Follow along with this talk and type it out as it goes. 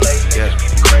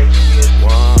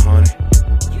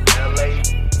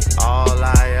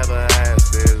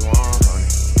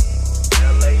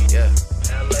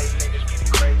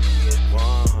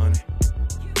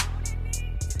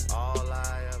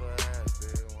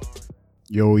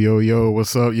Yo, yo, yo,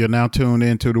 what's up? You're now tuned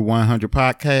into the 100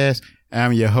 Podcast.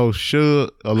 I'm your host, Shug,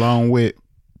 along with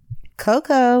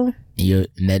Coco. You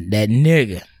that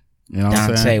nigga. You know what I'm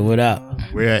Dante, saying? what up?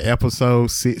 We're at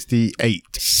episode 68.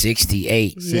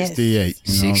 68. 68. You know what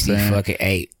I'm 60 saying? fucking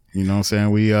 8. You know what I'm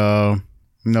saying? We,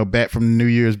 back from the New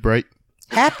Year's break.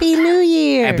 Happy New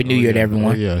Year. Happy New Year to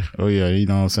everyone. Oh, yeah. You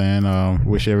know what I'm saying?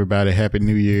 Wish everybody happy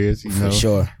New Year's. You know? For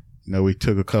sure. You know, we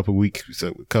took a couple weeks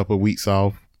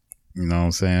off. You know what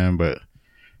I'm saying? But,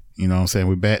 you know what I'm saying?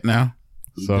 We're back now.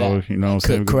 So, back. you know what I'm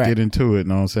saying? We can get into it. You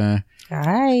know what I'm saying? All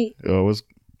right.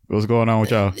 What's going on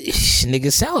with y'all?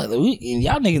 Niggas sound like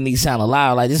y'all niggas sound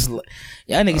loud like this. Y'all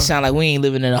niggas sound like we ain't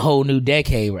living in a whole new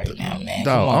decade right now, man.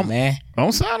 Come on, man.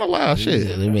 Don't sound loud,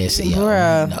 shit. Let me see,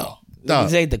 Bruh. No.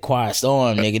 This ain't the quiet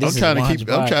storm, nigga. This I'm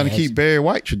trying to keep Barry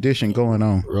White tradition going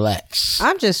on. Relax.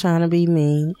 I'm just trying to be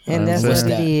me, and that's what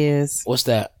that? it is. What's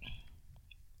that?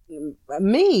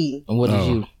 Me. And what is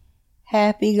you?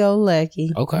 Happy go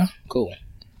lucky. Okay, cool.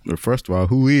 Well, first of all,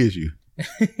 who is you?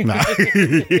 Nah.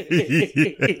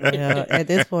 Yeah, at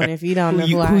this point, if you don't know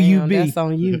who I who you am, be? that's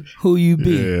on you. Who you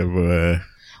be? Yeah, boy.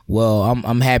 Well,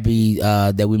 I'm happy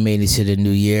that we made it to the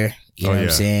new year. You know what I'm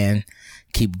yeah. saying?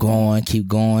 Keep going.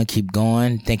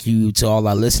 Thank you to all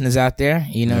our listeners out there.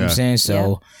 You know what I'm saying?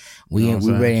 So we You know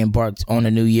what I'm ready to embark on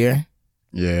the new year.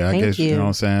 Yeah, I Thank guess, you. you know what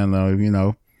I'm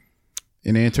saying?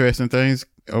 Any interesting things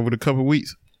over the couple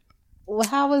weeks? Well,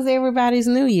 how was everybody's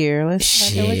New Year?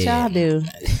 Let's talk about what y'all do.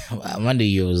 I knew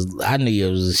you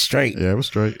was straight. Yeah, it was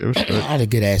straight. I had a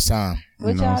good ass time.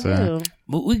 What know y'all what I'm saying? do?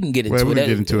 But we can get into Well, it. we'll get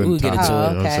into it in time. We'll get into You know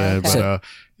it. what I'm saying? Okay.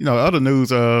 But, other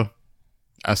news, I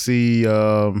see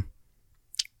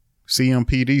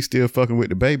CMPD still fucking with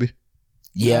the baby.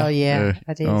 Yeah. Oh, yeah.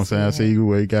 I You know what I'm saying? I see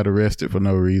where he got arrested for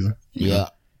no reason. Yeah.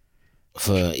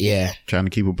 Trying to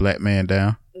keep a black man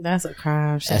down. That's a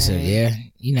crime. That's shame. it. Yeah.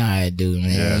 You know how I do,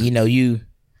 man. Yeah. You know,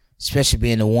 especially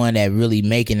being the one that really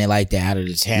making it like that out of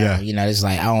the town. Yeah. You know, it's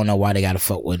like, I don't know why they got to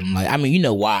fuck with him. Like, I mean, you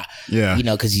know why. Yeah. You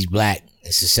know, because he's black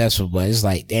and successful, but it's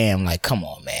like, damn, like, come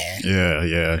on, man. Yeah.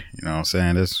 You know what I'm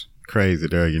saying? That's crazy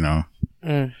there, you know.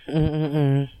 Yeah,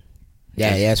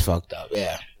 that's fucked up.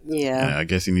 Yeah. Yeah. I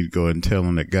guess you need to go ahead and tell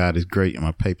him that God is great and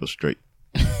my paper's straight.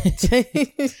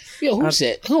 Yo, who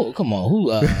said? Who? Come on,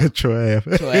 who? Troy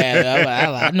Ave.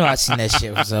 I know I seen that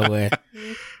shit from somewhere.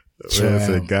 Well, I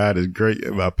said God is great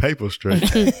and my paper's straight.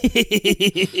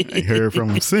 Ain't heard from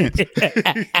him since.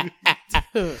 That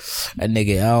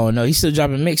nigga, I don't know. He's still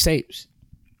dropping mixtapes.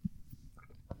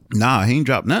 Nah, he ain't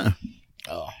dropped nothing.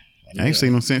 Oh, I ain't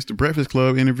seen him since the Breakfast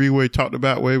Club interview where he talked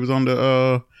about where he was on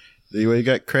the where he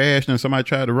got crashed and somebody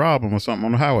tried to rob him or something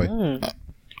on the highway. That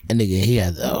nigga,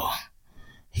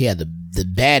 he had the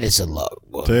baddest of luck,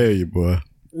 boy. Tell you, boy.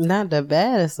 Not the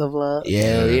baddest of luck.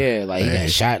 Yeah. Like, he got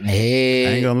shot in the head.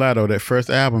 I ain't gonna lie though, that first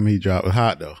album he dropped was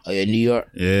hot though. Oh, yeah, New York.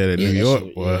 Yeah, that New York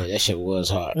shit, boy. Yeah, that shit was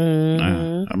hard.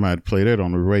 I might play that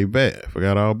on the way back. I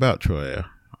forgot all about Troy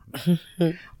Ave.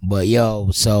 But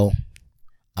yo, so,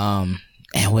 and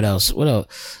what else?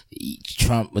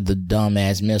 Trump with the dumb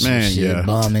ass missile Man, shit, yeah.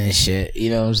 bombing and shit. You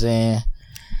know what I'm saying?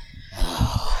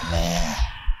 Oh man,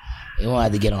 we won't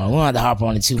have to get on. We won't have to hop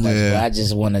on it too much. Yeah. But I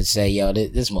just want to say, yo,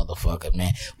 this motherfucker,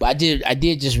 man. But I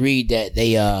did just read that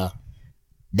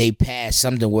they passed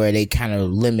something where they kind of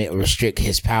limit or restrict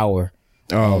his power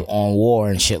on war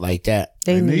and shit like that.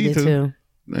 They They need needed to. to.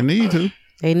 They need to.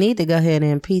 They need to go ahead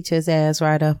and impeach his ass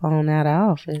right up on out of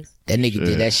office. That nigga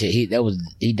did that shit. He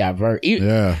divert.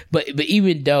 Yeah. But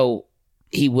even though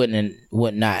he would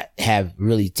not have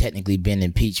really technically been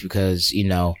impeached because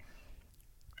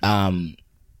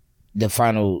the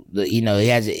final he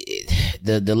has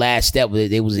the last step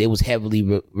with it was heavily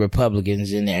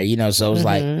Republicans in there, so it's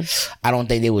like I don't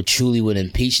think they would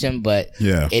impeach him, but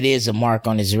Yeah. it is a mark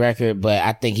on his record. But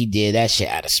I think he did that shit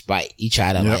out of spite. He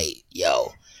tried to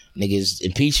niggas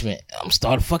impeachment. I'm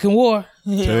start a fucking war.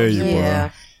 Tell you, Yeah.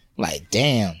 boy. Like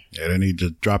damn. Yeah, they need to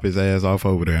drop his ass off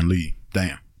over there and leave.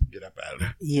 Damn. Get up out of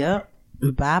there. Yep.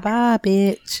 Bye-bye,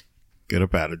 bitch. Get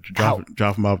up out of there.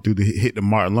 Drop him off hit the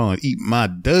Martin Lawn. Eat my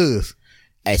dust.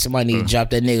 Hey, somebody need to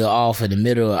drop that nigga off in the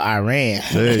middle of Iran.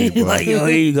 Tell you, boy. Like, yo,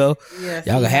 here you go. Yeah,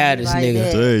 Y'all can have this like nigga.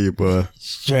 that. Tell you, boy.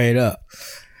 Straight up.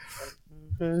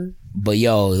 But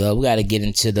yo, we got to get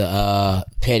into the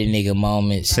petty nigga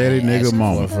moments. Petty nigga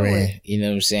moment. Friend, you know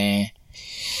what I'm saying?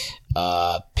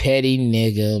 Petty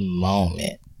nigga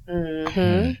moment.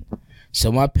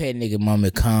 So my petty nigga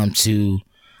moment come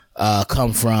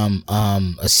from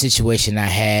a situation I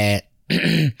had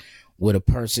with a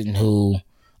person who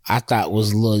I thought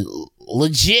was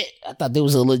legit. I thought they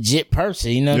was a legit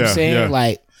person. You know what I'm saying? Yeah.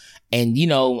 Like, And you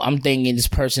know, I'm thinking this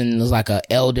person is like an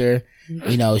elder.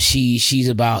 You know, she's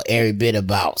about every bit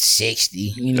about 60.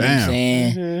 You know what I'm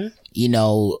saying? Mm-hmm. You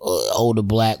know, older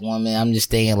black woman. I'm just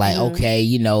thinking like, okay,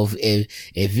 you know,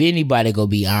 if anybody gonna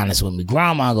be honest with me,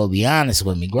 grandma gonna be honest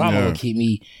with me. Grandma gonna keep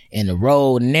me in the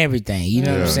road and everything. You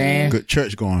know what I'm saying? Good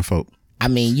church going folk. I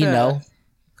mean, you know,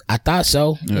 I thought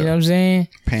so. You know what I'm saying?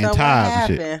 Paying tithes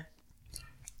and shit.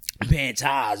 Paying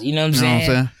tithes. You know what I'm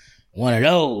saying? One of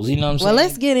those, you know what I'm saying? Well,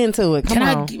 let's get into it. Come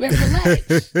on.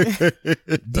 Relax.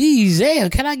 Damn,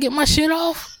 can I get my shit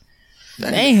off?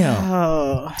 Damn.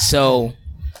 Oh. So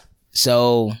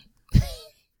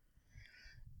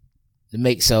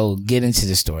get into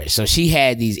the story. So she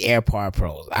had these AirPod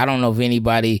Pros. I don't know if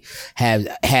anybody have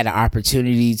had an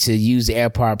opportunity to use the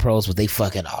AirPod Pros, but they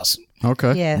fucking awesome.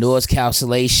 Okay. Yes. Noise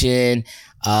cancellation,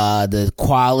 the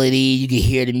quality, you can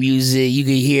hear the music, you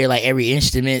can hear like every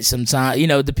instrument sometimes, you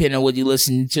know, depending on what you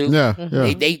listen to. Yeah.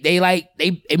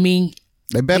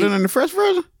 They better than the first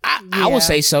version? I would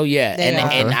say so, yeah.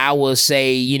 And I will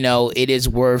say, you know, it is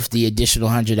worth the additional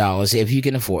 $100 if you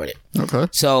can afford it. Okay.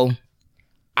 So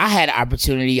I had an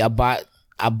opportunity. I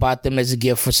bought them as a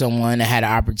gift for someone. I had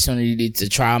an opportunity to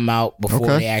try them out before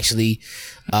they actually,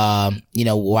 you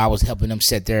know, while I was helping them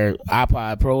set their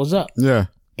iPod Pros up. Yeah.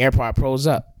 AirPod Pros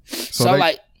up. So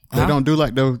they don't do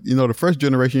like the first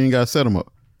generation. You ain't gotta set them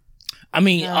up. I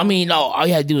mean, no. All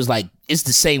you have to do is like it's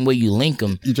the same way you link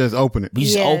them. You just open it. You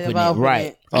just open it,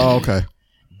 right? Oh, okay.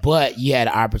 But you had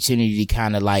an opportunity to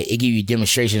kind of like it give you a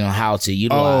demonstration on how to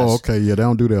utilize. Oh, okay. Yeah, they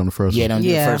don't do that on the first. Yeah, they don't do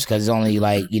it first because it's only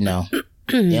like you know.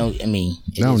 They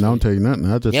don't tell you nothing.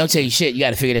 They don't tell you shit. You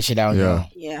got to figure that shit out. Yeah.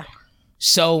 Yeah.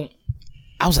 So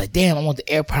I was like, damn, I want the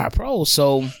AirPod Pros.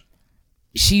 So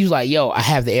she was like, yo, I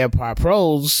have the AirPod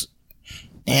Pros.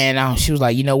 And she was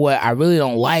like, you know what? I really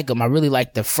don't like them. I really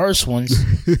like the first ones.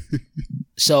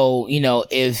 So,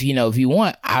 if you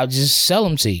want, I'll just sell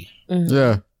them to you. Mm-hmm.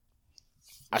 Yeah.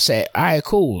 I said, all right,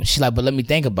 cool. She's like, but let me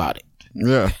think about it.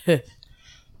 Yeah.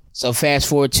 So fast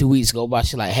forward 2 weeks go by.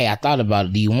 She's like, hey, I thought about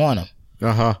it. Do you want them?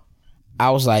 Uh-huh. I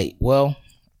was like, well,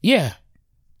 yeah.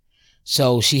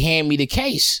 So she handed me the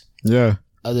case. Yeah.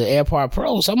 Of the AirPod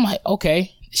Pros. I'm like,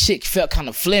 okay. Shit felt kind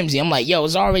of flimsy. I'm like, yo,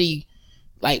 it's already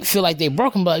like feel like they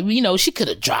broken, but she could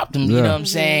have dropped them. Yeah. You know what I'm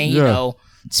saying? Yeah.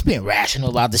 Just being rational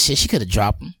about the shit. She could have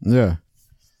dropped them. Yeah.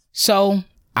 So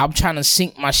I'm trying to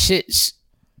sync my shits,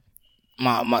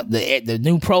 the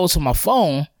new Pros to my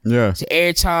phone. Yeah. So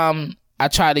every time I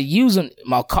try to use them,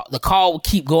 the call will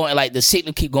keep going, like the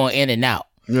signal keep going in and out.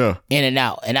 Yeah. In and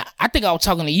out. And I think I was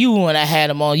talking to you when I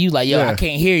had them on. You like, yo, I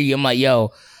can't hear you. I'm like,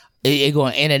 yo, it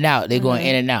going in and out. They're going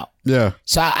in and out. Yeah.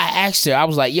 So I asked her, I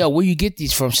was like, yo, where you get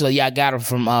these from? She's like, yeah, I got them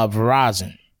from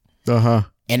Verizon. Uh-huh.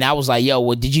 And I was like, yo,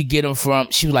 well, did you get them from?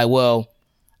 She was like, well,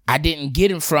 I didn't get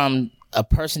them from a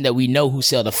person that we know who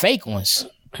sell the fake ones.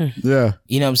 Yeah.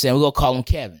 You know what I'm saying? We're going to call him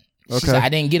Kevin. She's like, I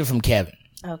didn't get them from Kevin.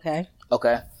 Okay.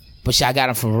 But I got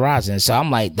them from Verizon. So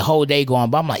I'm like, the whole day going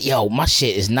by, I'm like, yo, this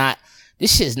shit is not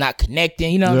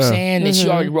connecting. You know what I'm saying? And she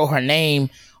already wrote her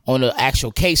name on the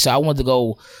actual case. So I wanted to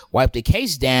go wipe the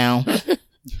case down.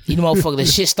 Motherfucker, the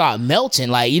shit start melting.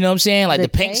 Like, you know what I'm saying? Like the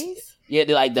paint. Case? Yeah,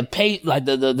 the paint, like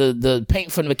the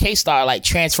paint from the case started like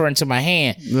transferring to my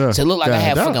hand. Yeah. So it looked like I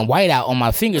had fucking whiteout on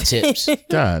my fingertips.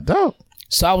 God, dope.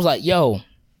 So I was like, yo,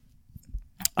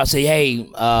 I say, hey,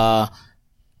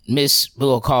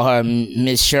 we'll call her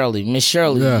Miss Shirley. Miss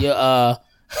Shirley,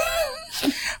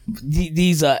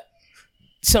 these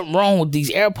something wrong with these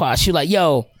AirPods. She was like,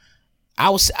 yo,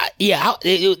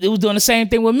 it was doing the same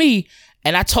thing with me.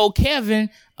 And I told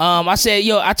Kevin, I said,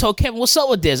 what's up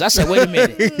with this? I said, wait a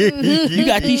minute. You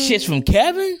got these shits from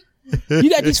Kevin? You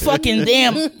got these fucking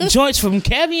damn joints from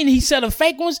Kevin and he said the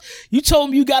fake ones? You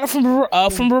told me you got it from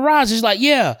Verizon. He's like,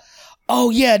 yeah. Oh,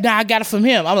 yeah, nah, I got it from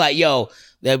him. I'm like, yo,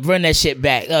 bring that shit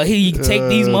back. Here, you can take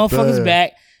these motherfuckers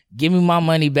back. Give me my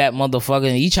money back, motherfucker.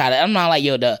 And you try to, I'm not like,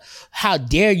 yo, how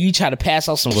dare you try to pass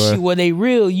off some shit? Were they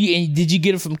real? Did you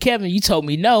get it from Kevin? You told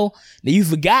me no. Then you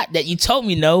forgot that you told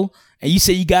me no. And you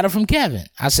said you got it from Kevin.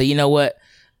 I said, you know what?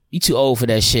 You too old for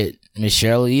that shit, Miss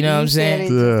Shirley. You know what I'm saying?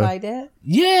 Just like that?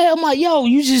 Yeah. I'm like, yo,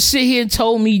 you just sit here and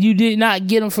told me you did not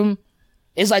get them from.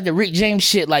 It's like the Rick James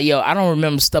shit. Like, yo, I don't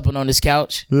remember stepping on this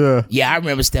couch. Yeah. Yeah, I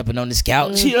remember stepping on this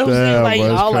couch. You know what I'm saying? Like,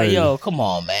 I was like, yo, come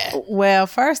on, man. Well,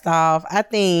 first off, I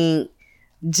think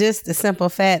just the simple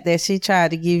fact that she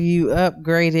tried to give you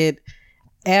upgraded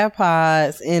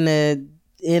AirPods in a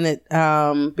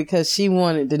because she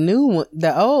wanted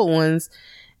the old ones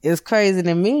is crazy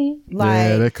to me. Like,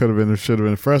 yeah, that should have been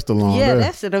the first alarm. Yeah,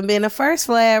 that should have been the first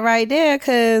flag right there.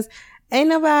 Cause ain't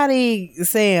nobody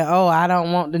saying, "Oh, I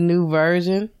don't want the new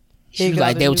version." She was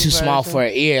like, they were too small for her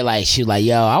ear. Like, she was like,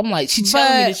 yo, I'm like, she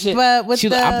telling me this shit. But with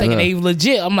I'm thinking they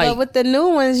legit. I'm like, but with the new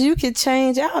ones, you could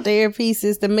change out the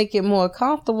earpieces to make it more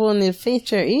comfortable and it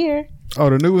fit your ear. Oh,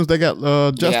 the new ones, they got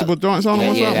adjustable joints on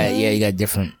them or something? You got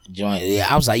different joints. Yeah,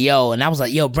 I was like, yo,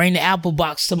 bring the Apple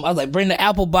box. I was like, bring the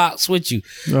Apple box with you.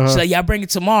 She's like, yeah, bring it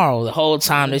tomorrow. The whole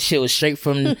time, this shit was straight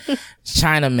from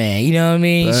China, man. You know what I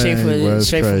mean? Dang,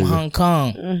 straight from Hong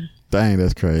Kong. Dang,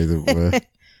 that's crazy, boy.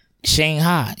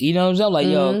 Shanghai. You know what I'm saying? I'm like,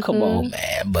 yo, come on,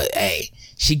 man. But hey,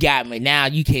 she got me. Now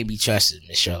you can't be trusted,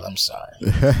 Miss Shirley. I'm sorry.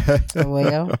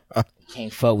 Well,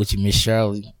 can't fuck with you, Miss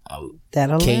Shirley.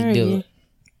 That'll can't learn do you. it.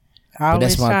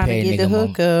 Always trying to get the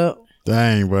hook up.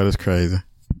 Dang, bro, that's crazy.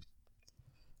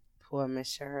 Poor Miss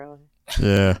Shirley.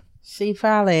 Yeah. She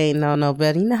probably ain't know no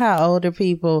better. You know how older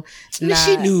people...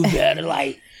 She knew better.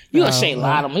 Like, you gonna say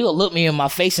lie to me. You gonna look me in my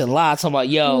face and lie. Talking about,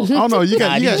 yo... Oh, no, you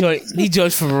got... These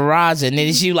joints from Verizon. And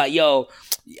then she like, yo...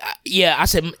 Yeah, I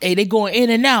said, hey, they going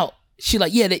in and out. She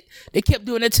like, yeah, they kept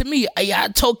doing that to me. I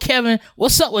told Kevin,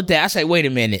 what's up with that? I said, wait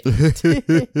a minute.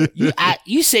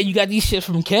 You said you got these shit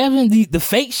from Kevin? The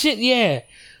fake shit? Yeah.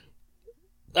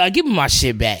 Give me my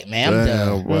shit back, man. I'm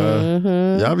done.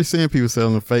 Mm-hmm. Y'all be seeing people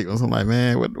selling the fake ones. I'm like,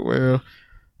 man, what the world?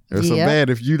 It's so bad.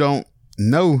 If you don't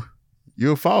know,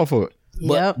 you'll fall for it.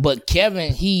 But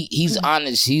Kevin, he's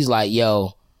honest. He's like,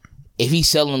 yo, if he's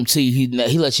selling them to you,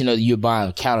 he lets you know that you're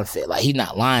buying a counterfeit. Like, he's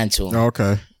not lying to him.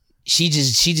 Okay. She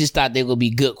just thought they were gonna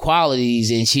be good qualities,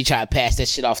 and she tried to pass that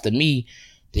shit off to me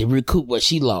to recoup what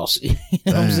she lost. You know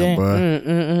what I'm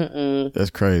saying? That's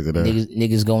crazy, though.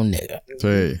 Niggas gon' nigga.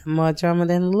 Tell you. More drama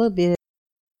than a little bit.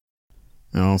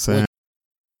 You know what I'm saying?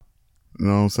 You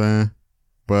know what I'm saying?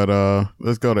 But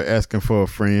let's go to asking for a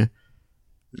friend.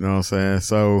 You know what I'm saying?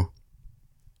 So,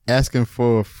 asking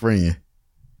for a friend.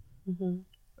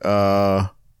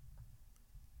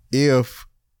 If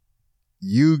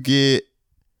you get,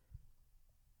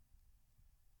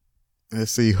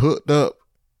 let's see, hooked up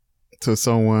to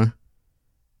someone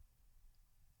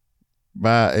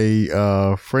by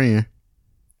a friend.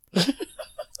 You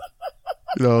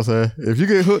know what I'm saying? If you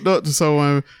get hooked up to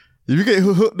someone, if you get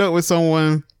hooked up with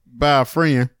someone by a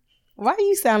friend. Why are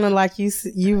you sounding like you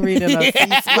reading a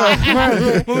C-Spot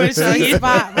Run book?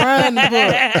 C-Spot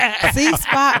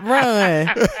Run.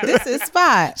 This is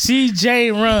Spot.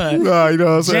 CJ Run. No, you know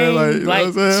what I'm saying? Like, you know like what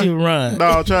I'm saying? to run. No,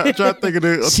 I'm trying to think of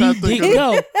it.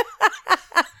 Go.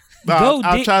 No,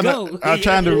 I'm trying to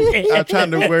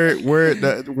word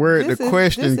the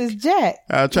question. This is Jack.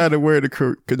 I'm trying to word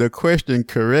the question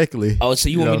correctly. Oh, so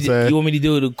you want me to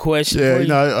do the question? Yeah, for you?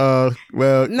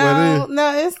 Well, no,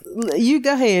 it's you.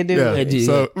 Go ahead, do it.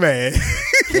 So, man,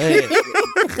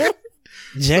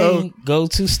 Jane, go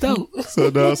to Stoke.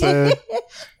 So, know what I'm saying?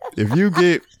 If you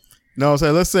get, know what I'm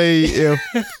saying? Let's say if.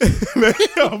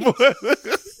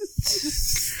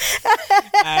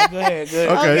 Alright, go ahead.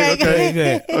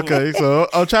 Okay, so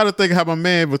I'm trying to think how my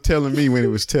man was telling me when he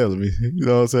was telling me. You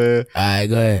know what I'm saying? Alright,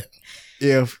 go ahead.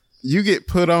 If you get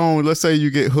put on, let's say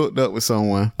you get hooked up with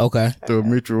someone. Okay. Through a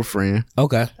mutual friend.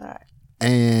 Okay.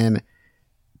 And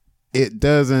it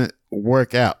doesn't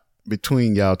work out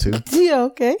between y'all two. Yeah,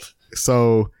 okay.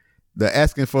 So the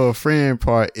asking for a friend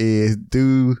part is,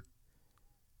 do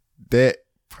that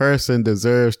person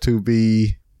deserves to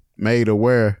be made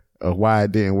aware of why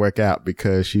it didn't work out,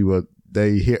 because he or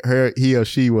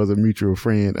she was a mutual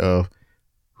friend of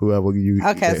whoever you.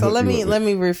 Okay, so let me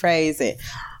rephrase it.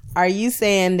 Are you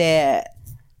saying that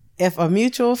if a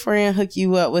mutual friend hook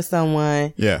you up with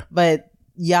someone, but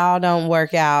y'all don't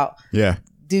work out,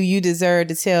 do you deserve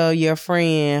to tell your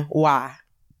friend why?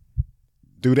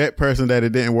 Do that person that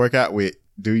it didn't work out with,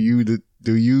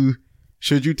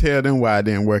 should you tell them why it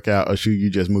didn't work out, or should you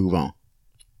just move on?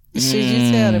 Should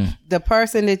you tell the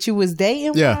person that you was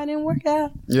dating why it didn't work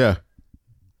out? Yeah.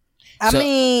 I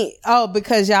mean,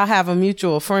 because y'all have a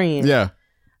mutual friend. Yeah.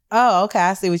 Oh, okay.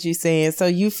 I see what you're saying. So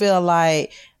you feel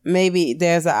like maybe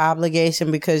there's an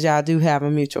obligation because y'all do have a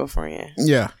mutual friend.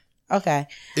 Yeah. Okay.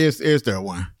 Is there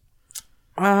one?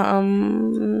 I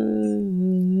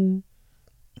mean,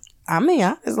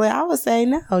 honestly, I would say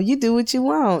no. You do what you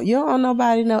want. You don't owe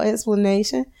nobody no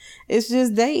explanation. It's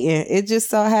just dating. It just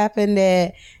so happened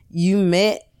that you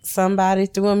met somebody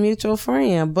through a mutual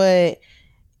friend. But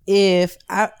if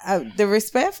the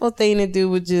respectful thing to do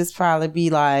would just probably be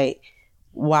like,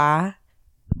 why?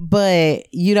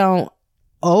 But you don't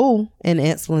owe an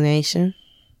explanation.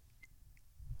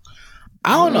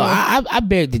 I don't know. I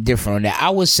beg to differ on that. I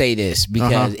would say this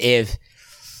because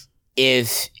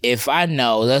if I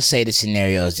know, let's say the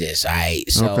scenario is this, all right?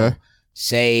 So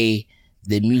say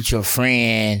the mutual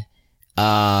friend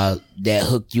that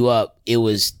hooked you up, it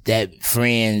was that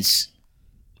friend's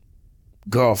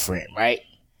girlfriend, right?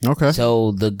 Okay.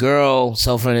 So the girl,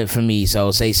 so for me,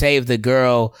 so say if the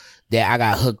girl that I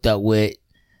got hooked up with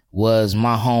was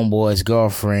my homeboy's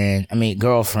girlfriend,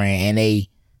 and they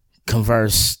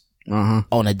converse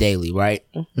on a daily, right?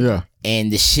 Yeah.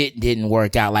 And the shit didn't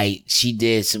work out. Like she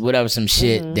did some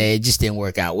shit that it just didn't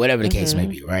work out. Whatever the case may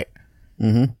be, right?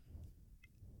 Mm-hmm.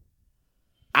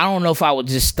 I don't know if I would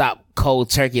just stop cold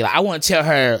turkey. Like I want to tell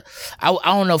her. I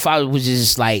don't know if I would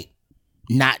just like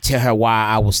not tell her why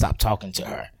I would stop talking to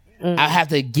her. I have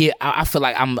to get. I feel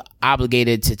like I'm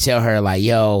obligated to tell her like,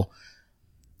 yo,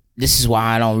 this is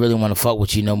why I don't really want to fuck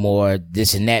with you no more.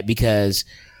 This and that, because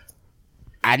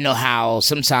I know how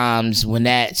sometimes when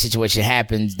that situation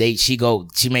happens,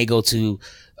 she may go to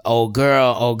old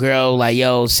girl, like,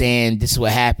 yo, saying this is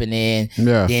what happened, and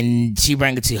then she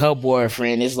bring it to her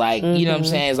boyfriend. It's like, you know what I'm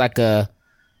saying? It's like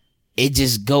it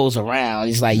just goes around.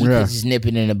 It's like you can just nip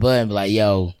it in the bud and be like,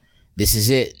 yo, this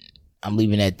is it. I'm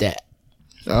leaving it at that.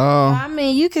 I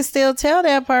mean, you can still tell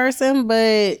that person,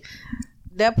 but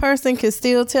that person can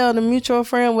still tell the mutual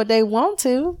friend what they want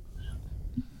to.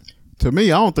 To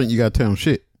me, I don't think you got to tell them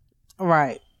shit.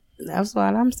 Right. That's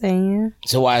what I'm saying.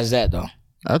 So why is that though?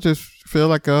 I just feel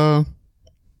like because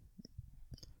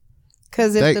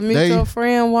if the mutual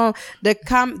friend won't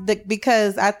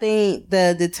because I think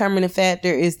the determining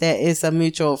factor is that it's a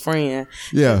mutual friend.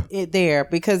 Yeah.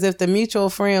 Because if the mutual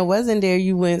friend wasn't there,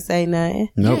 you wouldn't say nothing.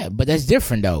 Nope. Yeah, but that's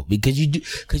different though, because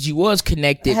you was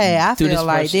connected. Hey, I feel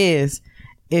like this.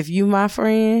 If you my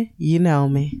friend, you know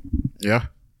me. Yeah.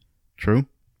 True.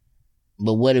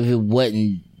 But what if it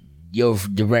wasn't your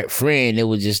direct friend? It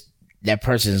was just that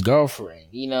person's girlfriend.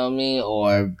 You know what I mean?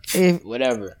 Or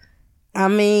whatever. I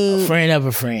mean, a friend of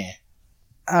a friend.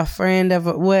 A friend of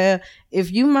a... Well,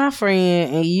 if you my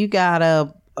friend and you got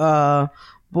a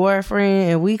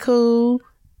boyfriend and we cool,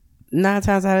 9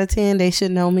 times out of 10, they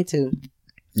should know me too.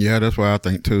 Yeah, that's what I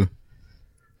think too.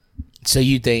 So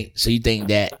you think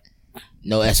that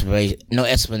no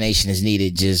explanation is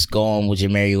needed. Just go on with your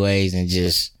merry ways and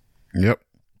just... Yep.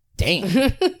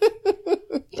 Damn.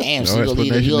 Damn, so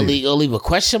you gonna leave a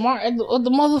question mark at the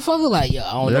motherfucker? Like, yo,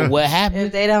 I don't know what happened.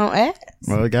 If they don't ask.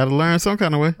 Well, they gotta learn some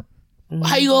kind of way.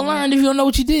 How you gonna learn if you don't know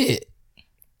what you did?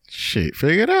 Shit,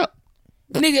 figure it out.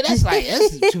 Nigga,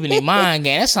 that's too many mind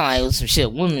game. That's not like some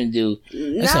shit women do.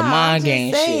 That's a mind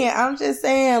game shit. I'm just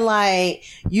saying, like,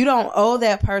 you don't owe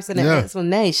that person an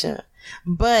explanation.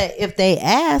 But if they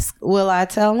ask, will I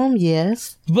tell them?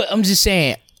 Yes. But I'm just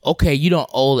saying, okay, you don't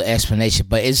owe the explanation,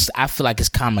 but I feel like it's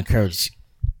common courtesy.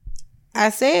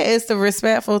 I said it's the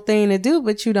respectful thing to do,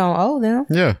 but you don't owe them.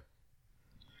 Yeah.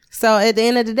 So at the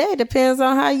end of the day, it depends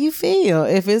on how you feel.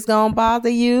 If it's gonna bother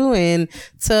you and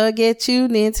tug at you,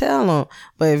 then tell them.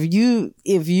 But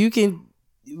if you can,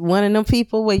 one of them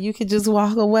people where you can just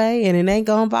walk away and it ain't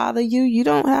gonna bother you, you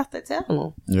don't have to tell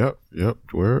them. Yep.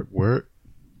 Word.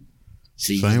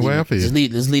 See, same way I feel.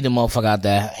 Let's leave the motherfucker out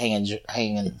there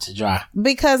hanging to dry.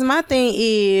 Because my thing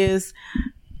is,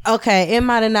 okay, it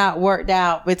might have not worked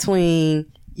out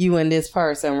between you and this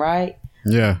person, right?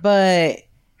 Yeah. But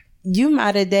you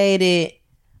might have dated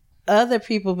other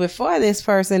people before this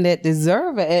person that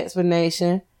deserve an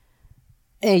explanation,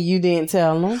 and you didn't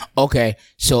tell them. Okay,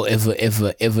 so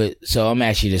so I'm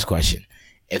asking you this question: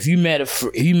 if you met a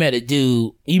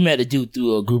dude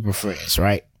through a group of friends,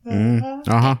 right?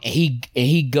 Mm-hmm. And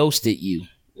he ghosted you.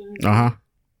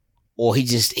 Or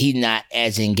he not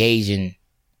as engaging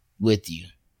with you.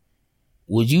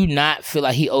 Would you not feel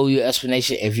like he owe you an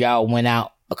explanation if y'all went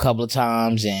out a couple of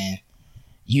times and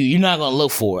you're not gonna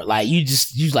look for it? Like you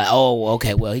like, oh,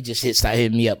 okay, well he just started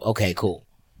hitting me up. Okay, cool.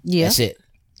 Yeah, that's it.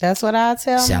 That's what I'll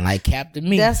tell. Sound like cap to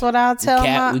me. That's what I'll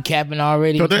tell. We capping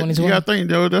already. So in 2020. You gotta think,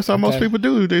 though. That's how most people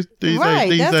do these right,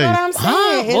 days. That's what I'm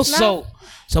saying.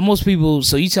 So most people.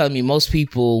 So you telling me most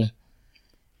people,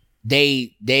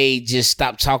 they just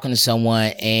stop talking to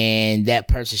someone, and that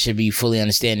person should be fully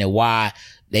understanding why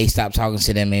they stopped talking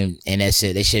to them, and that's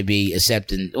it. They should be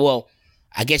accepting. Well,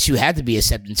 I guess you have to be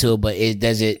accepting to it, but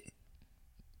does it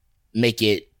make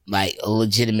it like a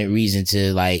legitimate reason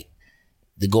to like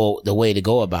the way to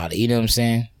go about it? You know what I'm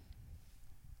saying?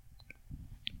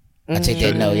 I take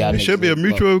that no, y'all. It should be a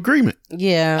mutual agreement.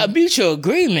 Yeah, a mutual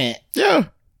agreement. Yeah.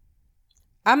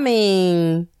 I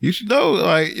mean, you should know,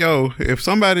 like, yo, if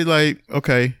somebody like,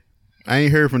 okay, I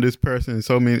ain't heard from this person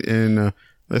in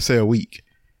let's say a week,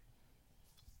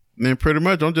 then pretty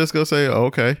much I'm just gonna say, oh,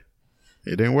 okay,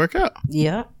 it didn't work out.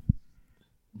 Yeah.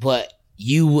 But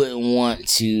you wouldn't want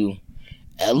to,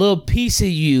 a little piece of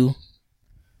you,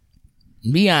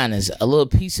 be honest, a little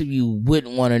piece of you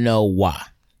wouldn't want to know why.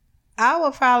 I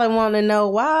would probably want to know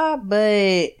why,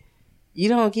 but You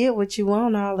don't get what you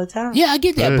want all the time. Yeah, I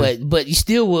get that, but you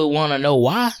still would want to know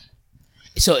why.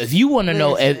 So if you want to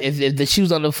know if the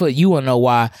shoe's on the foot, you want to know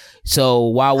why. So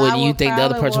why wouldn't you think the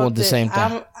other person wants the same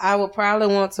thing? I would probably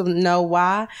want to know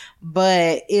why,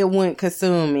 but it wouldn't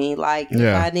consume me. Like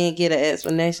if I didn't get an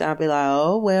explanation, I'd be like,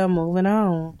 oh well, moving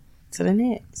on to the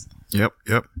next. Yep.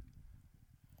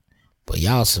 But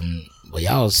y'all some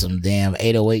damn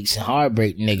 808s and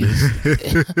heartbreak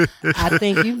niggas. I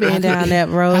think you've been down that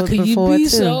road how can before you be too.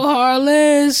 so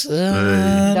heartless? Don't you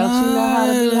know how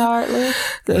to be heartless?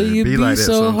 You be like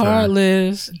so sometime.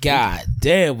 heartless. God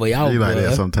damn, boy, y'all be like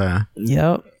that sometimes.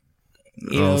 Yep.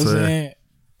 You know what I'm saying?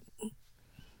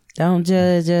 Don't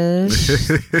judge us.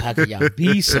 How can y'all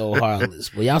be so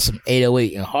heartless? Well, y'all some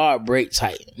 808 and heartbreak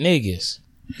type niggas.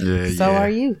 Yeah. So are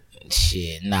you?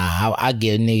 Shit, nah. I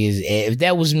give niggas. If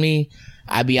that was me,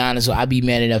 I'd be honest. I'd be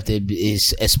man enough to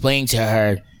explain to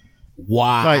her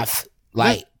why.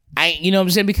 You know what I'm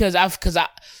saying? Because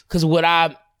what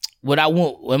I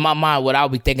want in my mind, what I'll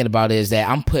be thinking about is that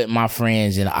I'm putting my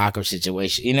friends in an awkward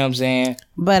situation. You know what I'm saying?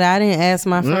 But I didn't ask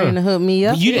my friend to hook me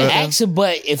up. You didn't ask her,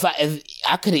 but if I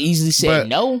could have easily said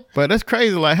no. But that's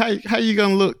crazy. Like how you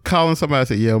gonna look calling somebody and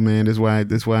say, yo man, this why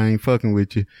I ain't fucking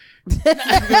with you.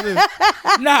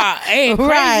 Nah, it ain't crazy.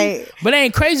 Right. But it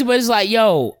ain't crazy, but it's like,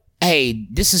 yo, hey,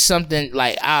 this is something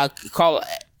like I would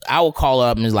call her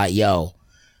up and it's like, yo,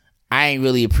 I ain't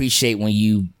really appreciate when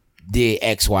you did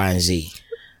X, Y, and Z.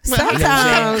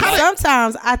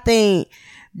 Sometimes I think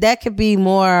that could be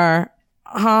more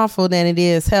harmful than it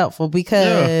is helpful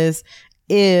because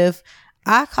if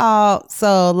I call,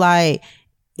 so like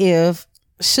if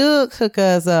Suge hook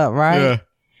us up, right? Yeah.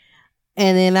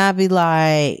 And then I'd be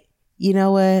like, you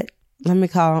know what? Let me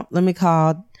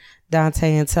call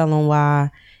Dante and tell him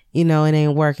why, it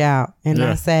ain't work out. And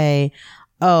I say,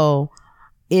 oh,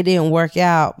 it didn't work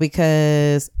out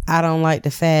because I don't like the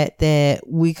fact that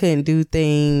we couldn't do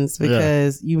things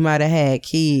because you might have had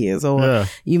kids or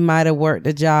you might have worked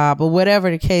a job or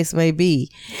whatever the case may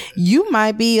be. You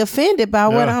might be offended by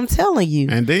what I'm telling you.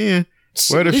 And then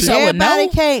everybody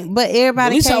can't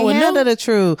handle the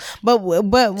truth.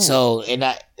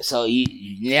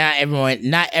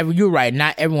 You're right.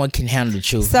 Not everyone can handle the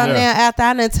truth. So now after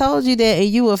I done told you that and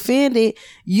you offended,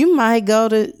 you might go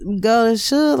to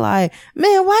Suge like,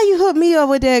 man, why you hook me up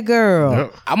with that girl?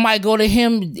 Yep. I might go to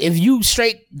him if you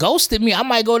straight ghosted me. I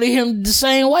might go to him the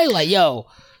same way. Like, yo,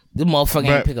 the motherfucker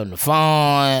ain't pick up the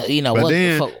phone. What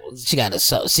the fuck? She got a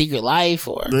secret life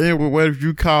or? Then what if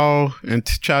you call and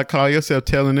try to call yourself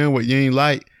telling them what you ain't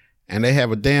like and they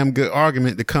have a damn good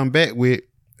argument to come back with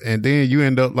and then you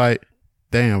end up like,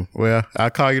 damn, well,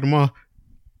 I'll call you tomorrow.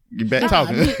 You back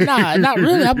talking. Not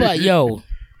really. I'm like, yo,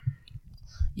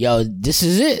 this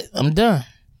is it. I'm done.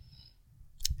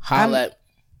 Holla.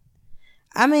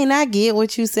 I mean, I get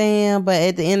what you're saying, but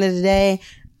at the end of the day,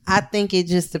 I think it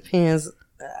just depends.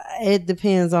 It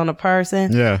depends on the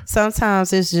person. Yeah.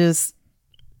 Sometimes it's just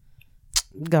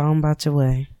go on about your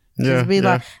way. Just be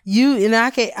like you, and I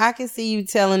can see you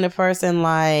telling the person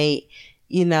like,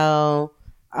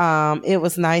 it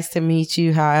was nice to meet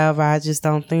you. However, I just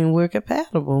don't think we're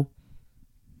compatible.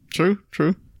 True.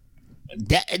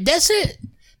 That's it.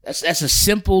 That's a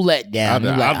simple letdown.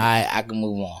 I can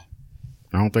move on.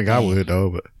 I don't think I would though,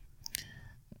 but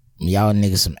y'all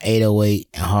niggas some 808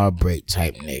 and heartbreak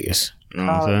type niggas. You know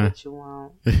what I'm saying? What you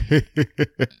want.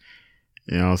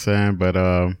 You know what I'm saying? But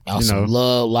y'all some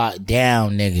love locked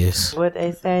down niggas. What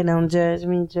they say, don't judge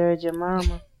me, judge your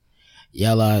mama.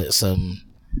 Y'all are some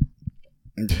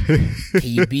can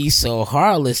you be so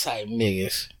heartless type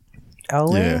niggas.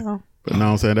 Oh well. Yeah. But you know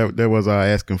what I'm saying? That was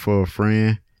asking for a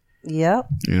friend. Yep.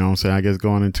 You know what I'm saying? I guess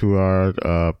going into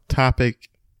our topic,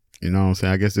 you know what I'm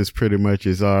saying? I guess this pretty much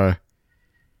is our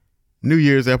New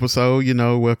Year's episode,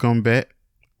 welcome back.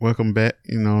 Welcome back.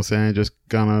 You know what I'm saying? Just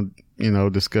gonna,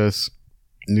 discuss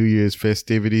New Year's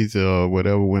festivities or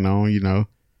whatever went on,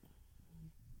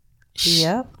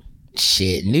 Yep.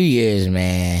 Shit, New Year's,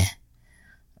 man.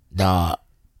 Dog,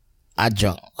 I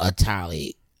drunk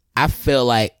entirely. I feel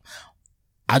like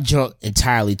I drunk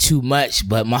entirely too much,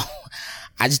 but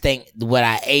I just think what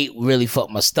I ate really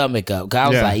fucked my stomach up. Cause I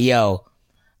was like, yo,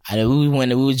 when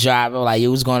we was driving, like it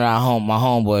was going to my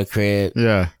homeboy crib.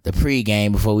 Yeah. The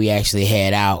pregame before we actually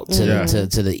head out to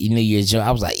the New Year's joint.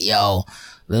 I was like, yo,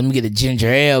 let me get a ginger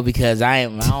ale because I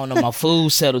don't know my food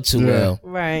settled too well.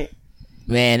 Right.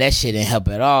 Man, that shit didn't help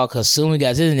at all. Cause soon we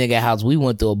got to this nigga house, we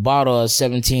went through a bottle of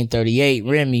 1738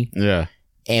 Remy. Yeah.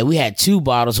 And we had 2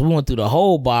 bottles. So we went through the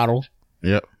whole bottle.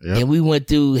 Yep. And we went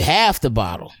through half the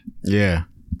bottle. Yeah.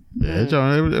 Yeah.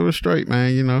 It was straight,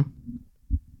 man.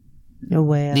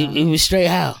 Well, it was straight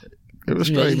how? It was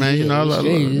straight, man. You know,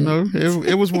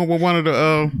 it was one of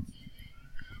the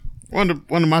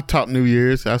one of my top New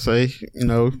Years. I say, you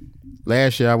know,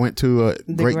 last year I went to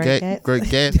Great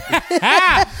Gatsby.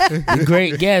 The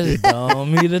Great Gatsby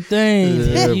don't mean a thing.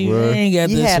 Yeah, you boy. ain't got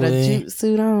You this had a way. jute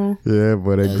suit on. Yeah,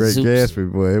 boy, that Great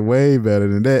Gatsby, boy, way better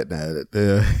than that.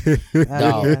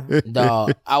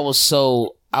 Dog, I was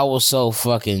so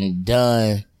fucking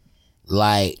done.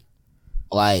 Like,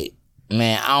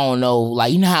 man, I don't know.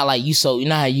 Like, you know how you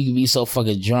can be so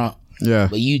fucking drunk. Yeah.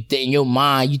 But you think in your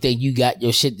mind, you think you got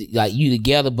your shit like you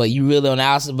together, but you really on the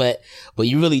outside, but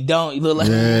you really don't. You look like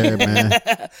man.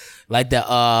 like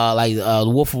the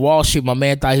Wolf of Wall Street. My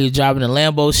man thought he was driving a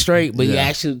Lambo straight, but he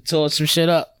actually tore some shit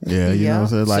up. Yeah, you know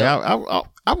what I'm saying? Like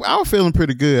I was feeling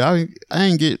pretty good. I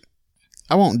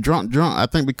wasn't drunk. I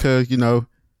think because, you know,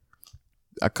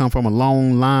 I come from a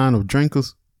long line of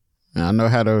drinkers and I know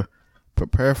how to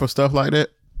prepare for stuff like that.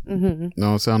 Mm-hmm. You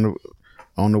know what I'm saying?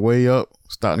 On the way up,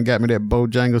 starting to get me that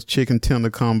Bojangles chicken tender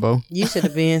combo. You should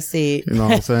have been sick. You know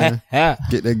what I'm saying?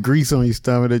 Get that grease on your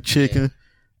stomach, that chicken.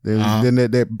 Then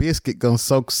that biscuit gonna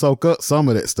soak up some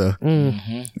of that stuff.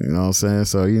 Mm-hmm. You know what I'm saying?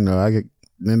 So, you know, I get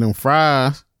then them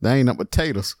fries, they ain't no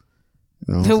potatoes.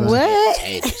 You know what I'm saying? What?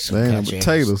 They ain't no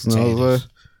potatoes. You know what I'm saying?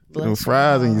 Them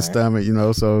fries in your stomach, you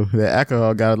know, so that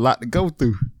alcohol got a lot to go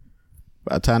through.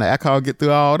 By the time the alcohol get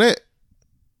through all that,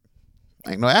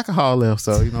 ain't no alcohol left.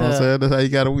 So, you know what I'm saying? That's how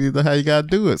you gotta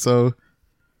do it. So,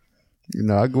 you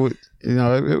know, I go, you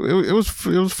know, it was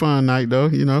fun night though,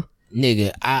 you know.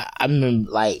 Nigga, I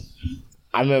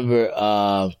remember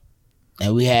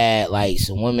and we had like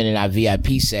some women in our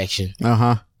VIP section.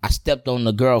 Uh-huh. I stepped on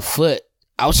the girl foot.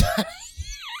 I was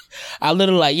I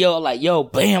literally like, yo,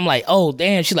 bam, like, oh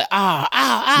damn. She's like, ah.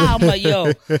 I'm like,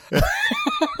 yo.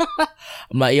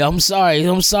 I'm like, yo, I'm sorry.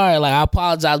 Like, I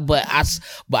apologize, but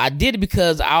I did it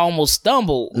because I almost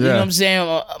stumbled. You know what I'm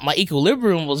saying? My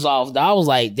equilibrium was off. I was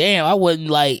like, damn, I wasn't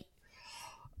like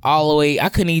all the way. I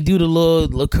couldn't even do the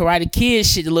little Karate Kid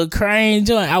shit, the little crane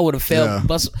joint. I would have felt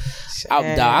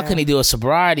I couldn't even do a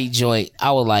sobriety joint.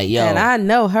 I was like, yo. And I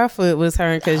know her foot was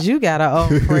hurting because you got an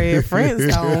old Fred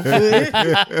Flintstone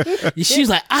foot. She was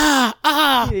like,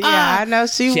 Yeah, I know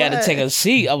she had to take a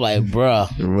seat. I'm like, bruh.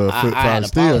 Foot I had to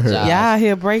still apologize. hurt. Y'all out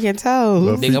here breaking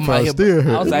toes.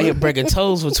 Nigga, I was out here breaking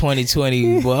toes for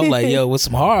 2020. Boy, I'm like, yo, with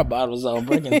some hard bottles on,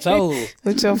 breaking toes.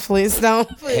 With your Flintstone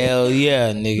foot. Hell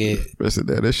yeah, nigga. Listen,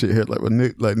 that shit hurt like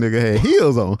nigga had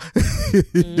heels on.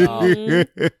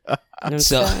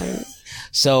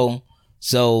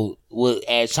 So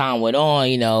as time went on,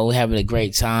 you know, we having a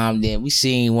great time. Then we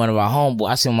seen one of our homeboys.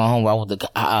 I seen my homeboy I went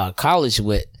to college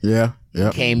with. Yeah.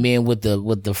 Came in with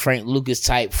the Frank Lucas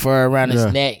type fur around his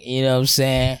neck. You know what I'm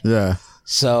saying? Yeah.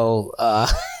 So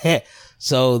one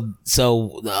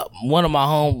of my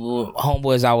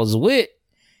homeboys I was with,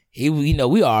 he, you know,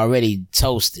 we already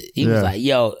toasted. He was like,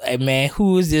 yo, hey man,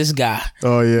 who is this guy?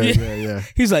 Oh yeah.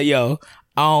 He's like, yo,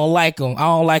 I don't like him. I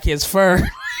don't like his fur.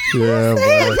 Yeah,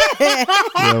 boy. Yeah,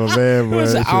 man, boy.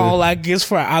 I don't like his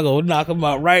fur. I go knock him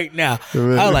out right now. I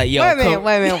was like, yo, wait a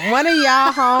minute. One of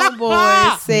y'all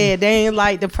homeboys said they ain't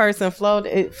like the person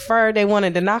fur. They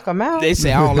wanted to knock him out. They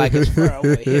say I don't like his fur. I'm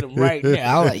gonna hit him right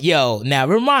now. I was like, yo, now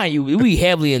remind you, we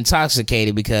heavily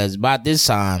intoxicated because by this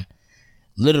time,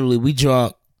 literally we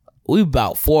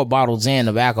about 4 bottles in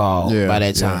of alcohol by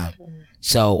that time.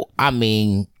 So I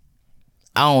mean,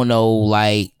 I don't know,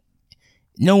 like,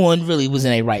 no one really was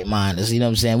in their right mind. You know what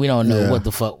I'm saying? We don't know what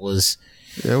the fuck was.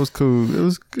 Yeah, it was cool. It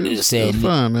was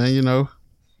fun, man. You know,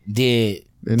 did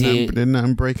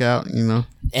nothing break out? You know,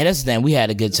 and that's the thing. We had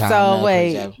a good time. So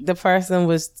wait, the person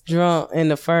was drunk,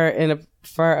 and the fur of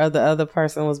the other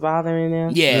person was bothering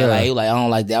them. Yeah, like he was like, I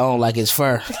don't like that. I don't like his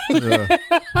fur.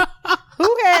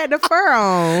 Who had the fur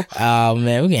on? Oh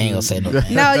man, we ain't gonna say no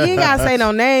names. No, you ain't gotta say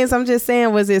no names. I'm just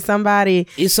saying, was it somebody?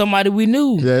 It's somebody we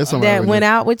knew. Yeah, it's somebody that went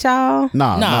out with y'all.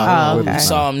 No, okay. We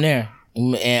saw him there,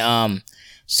 and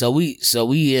so we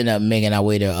ended up making our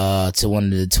way to one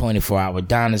of the 24-hour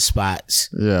diner spots.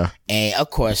 Yeah, and of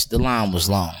course the line was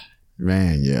long.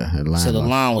 Man, yeah, the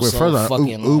line was so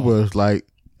fucking long. Uber like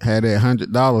had that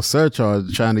 $100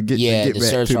 surcharge trying to get back to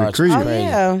the crib. Oh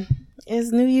yeah.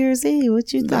 It's New Year's Eve.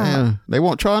 What you thought? Damn, they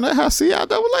won't try on that house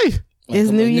CIAA. It's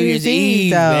New Year's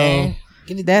Eve, though. Man.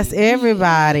 That's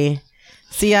everybody.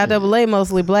 CIAA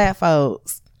mostly black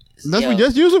folks.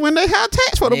 That's usually when they have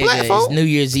tax for the black folks. It's New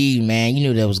Year's Eve, man. You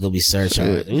knew that was gonna be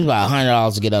surcharge. It was about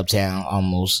 $100 to get uptown,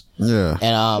 almost. Yeah.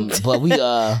 And but we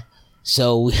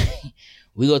so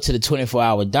we go to the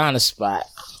 24-hour diner spot.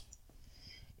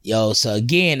 Yo, so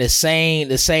again the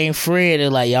same friend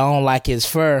is like, y'all don't like his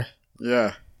fur.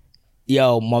 Yeah.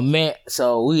 yo, my man.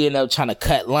 So we ended up trying to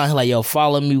cut line. He like, yo,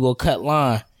 follow me. We'll cut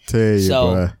line. Tell you,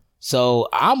 boy. So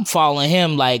I'm following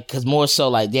him, like, cause more so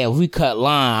like, yeah, if we cut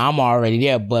line, I'm already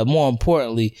there. But more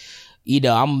importantly, you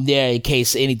know, I'm there in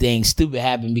case anything stupid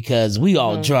happened because we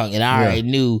all drunk and I already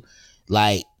knew,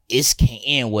 like, it can't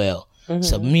end well.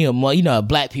 So me and you know,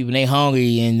 black people, they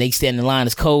hungry and they stand in line.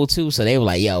 It's cold too, so they were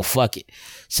like, "Yo, fuck it."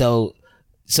 So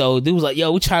dude was like,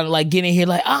 "Yo, we trying to like get in here."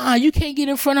 Like, you can't get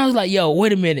in front. I was like, "Yo,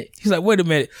 wait a minute." He's like, "Wait a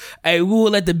minute. Hey, we will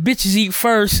let the bitches eat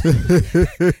first. When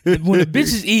the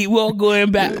bitches eat, we'll go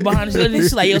in back behind us."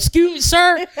 He's like, "Yo, excuse me,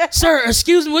 sir,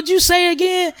 excuse me. What'd you say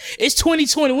again? It's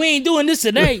 2020. We ain't doing this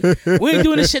today. We ain't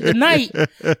doing this shit tonight."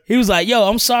 He was like, "Yo,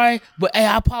 I'm sorry, but hey,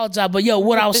 I apologize. But yo,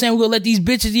 what I was saying, we're gonna let these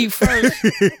bitches eat first."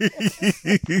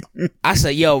 I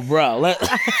said, "Yo, bro,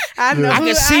 I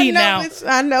can see now.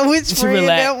 I know which friend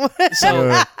that was."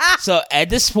 So at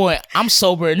this point, I'm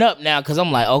sobering up now because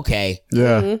I'm like, okay,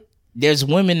 there's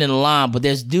women in the line, but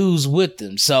there's dudes with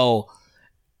them. So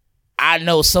I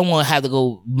know someone had to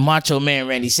go Macho Man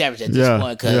Randy Savage at this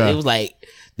point because it was like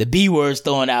the B word's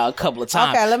thrown out a couple of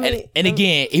times. Okay, and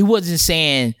again, he wasn't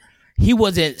saying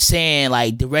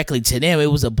like directly to them.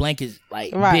 It was a blanket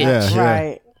like bitch.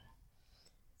 Right.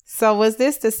 So was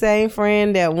this the same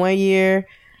friend that one year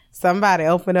somebody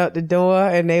opened up the door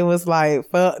and they was like,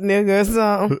 "Fuck nigga" or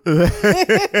something?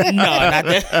 No, not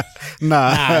that.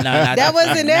 Nah. That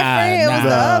wasn't that friend. It was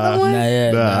the other one.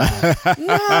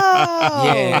 No.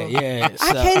 Yeah.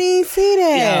 I can't even see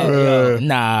that.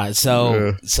 Nah.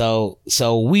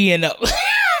 So we end up.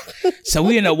 So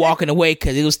we ended up walking away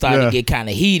because it was starting to get kind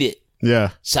of heated. Yeah.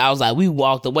 So I was like, we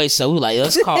walked away. So we were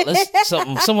like,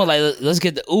 someone like, let's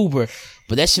get the Uber.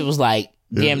 But that shit was like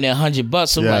damn near $100.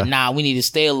 So we're like, nah, we need to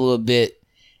stay a little bit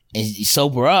and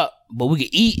sober up, but we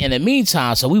could eat in the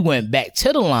meantime. So we went back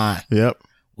to the line. Yep.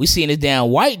 We seen this damn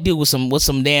white dude with some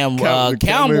damn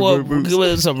cowboy boots.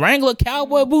 With some Wrangler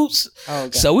cowboy boots. Oh,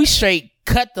 God. So we straight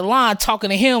cut the line talking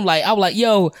to him. Like, I was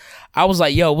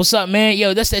like, yo, what's up, man?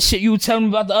 Yo, that's that shit you were telling me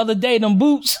about the other day, them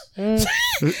boots.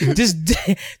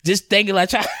 just thinking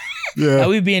like, like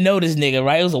we being know this nigga,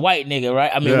 right? It was a white nigga,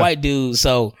 right? I mean, white dude.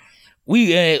 So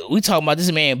we talking about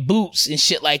this man boots and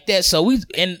shit like that. So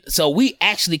we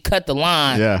actually cut the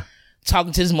line. Yeah.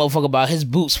 Talking to this motherfucker about his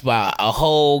boots for a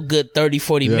whole good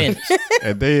 30-40 minutes.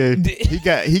 And then he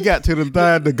got to the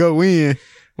line to go in.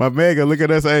 My man go look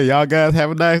at us, hey, y'all guys have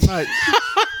a nice night.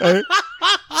 Hey.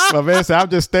 My man said, I'm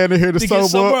just standing here to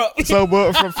sober up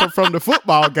from the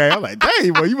football game. I'm like,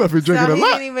 dang, boy, you must be drinking a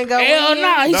lot. He didn't even go Hell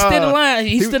no, he stood in line.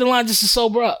 He stood in line just to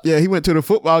sober up. Yeah, he went to the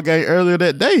football game earlier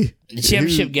that day. The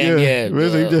championship game,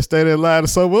 He just stayed in line to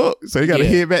sober up. So he got to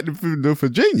head back to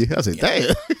Virginia. I said,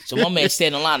 damn. So my man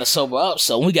stayed in line to sober up.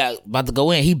 So when we got about to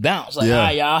go in, he bounced. Like, all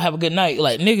right, y'all have a good night.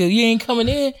 Like, nigga, you ain't coming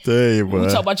in. Tell you, boy. We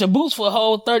talk about your boots for a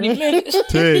whole 30 minutes.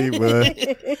 Tell you,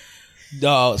 boy.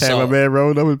 Dog, had my man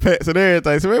rolled up with pants and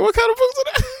everything. So, man, what kind of boots are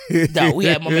that? Dog, we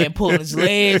had my man pulling his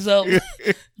legs up,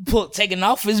 taking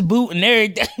off his boot and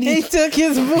everything. He took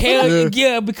his boot. Hell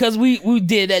yeah, because we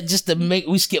did that just to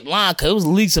we skipped line because it was at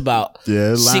least about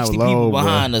 60 people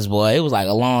behind us, boy. It was like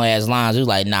a long ass line. It was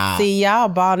like, nah. See, y'all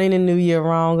bought in the new year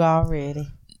wrong already.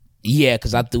 Yeah,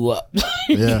 because I threw up.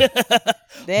 Yeah.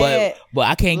 but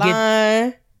I can't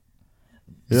get.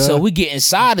 Yeah. So we get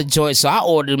inside the joint. So I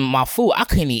ordered my food. I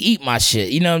couldn't even eat my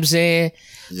shit. You know what I'm saying?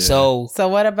 Yeah. So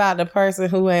what about the person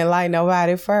who ain't like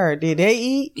nobody fur? Did they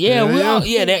eat? Yeah,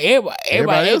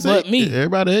 everybody ate but me.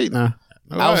 Everybody ate now.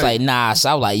 I was like, nah. So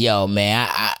I was like, yo, man,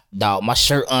 dog, my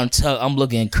shirt untucked. I'm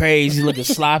looking crazy, looking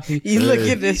sloppy. You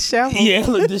looking disheveled. Yeah,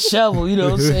 look disheveled. You know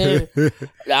what I'm saying?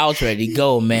 I was ready to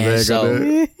go, man.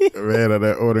 Man, I'm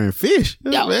ordering fish.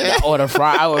 I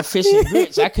ordered fish and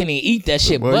grits. I couldn't even eat that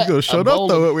shit. Boy, but you gonna shut up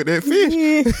though with that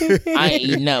fish. I ain't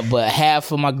eating nothing but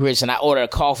half of my grits, and I ordered a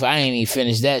coffee. I ain't even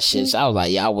finished that shit. So I was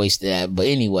like, yeah, I wasted that. But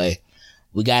anyway.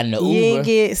 We got in the Uber. You didn't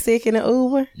get sick in the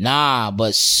Uber? Nah,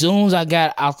 but soon as I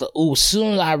got out the Uber,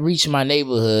 soon as I reached my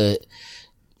neighborhood,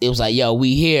 it was like, yo,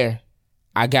 we here.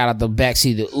 I got out the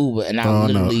backseat of the Uber and I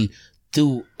literally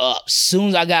threw up. Soon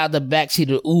as I got out the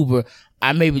backseat of the Uber,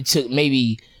 I took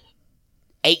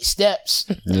 8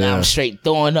 steps and I was straight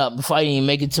throwing up before I even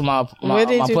make it to my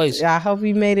place. I hope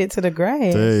you made it to the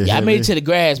grass. Yeah, I made it to the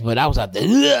grass, but I was out there.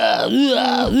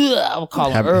 I was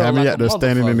calling Earl. Have me out there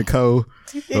standing in the cold.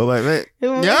 So like that.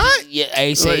 Yeah,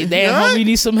 hey, say, damn, homie,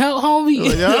 need some help,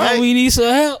 homie. Homie, need some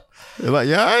help. They're like,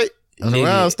 yeah, all right. And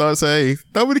around start saying,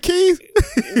 throw me the keys.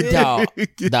 Dog,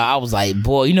 I was like,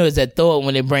 boy, you know, it's that thought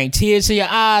when they bring tears to your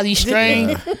eyes, you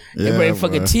strain. They bring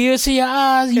fucking tears to your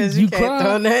eyes, you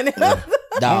cry.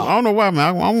 Dog. I don't know why,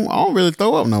 man. I don't really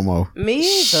throw up no more.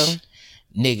 Me either.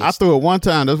 Niggas. I threw it one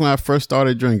time. That's when I first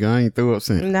started drinking. I ain't threw up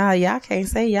since. Nah, y'all can't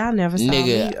say y'all never saw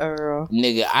me, Earl.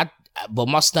 Nigga, but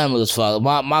my stomach was fucked.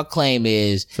 My claim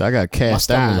is So I got my cast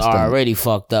stomach iron was stomach. already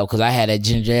fucked up because I had that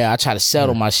ginger ale. I tried to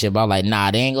settle my shit, but I was like,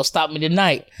 nah, they ain't gonna stop me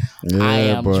tonight. Yeah, I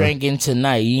am boy. drinking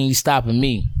tonight. You ain't stopping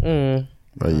me.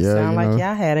 But yeah, Sound you like know,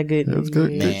 y'all had a good it was New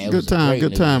good. Year's. Man, it Good was a time. great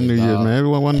Good time. New New Year's, Year's, dog.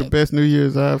 man. One of the best New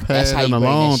Years I've That's had how in you a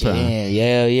bring long that shit time.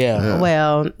 in. Yeah.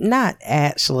 Well, not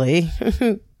actually.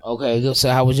 Okay, good. So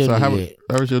how was your So New Year?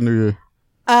 how was your New Year?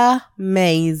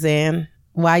 Amazing.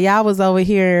 While y'all was over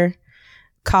here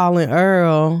calling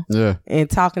Earl Yeah, and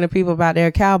talking to people about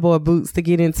their cowboy boots to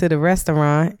get into the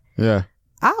restaurant, yeah.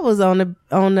 I was on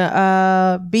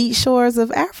the beach shores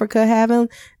of Africa having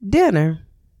dinner.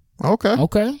 Okay.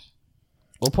 Okay.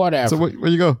 What part of So Africa? where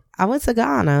you go? I went to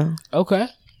Ghana. Okay.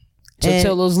 So And-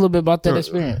 tell us a little bit about that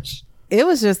experience. It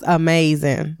was just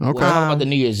amazing. Okay. Well, talk about the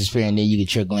New Year's experience, then you can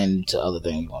trickle into other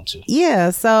things you want to. Yeah,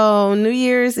 so New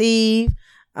Year's Eve,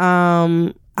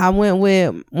 I went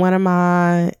with one of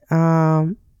my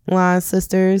line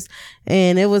sisters,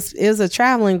 and it was a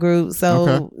traveling group. So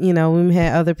Okay. you know, we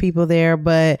had other people there,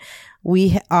 but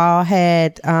we all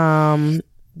had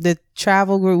the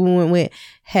travel group we went with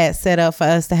had set up for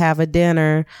us to have a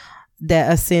dinner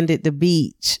that ascended the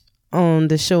beach on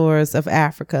the shores of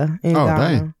Africa in Oh, Ghana.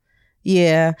 dang.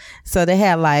 Yeah. So they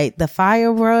had like the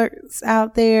fireworks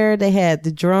out there. They had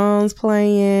the drums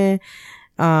playing.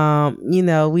 You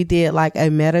know, we did like a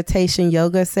meditation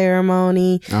yoga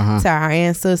ceremony to our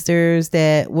ancestors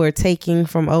that were taking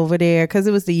from over there because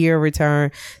it was the year of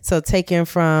return. So taking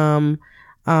from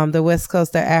the west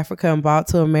coast of Africa and brought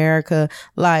to America.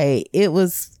 Like, it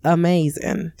was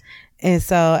amazing. And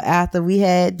so after we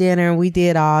had dinner and we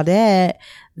did all that,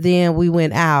 then we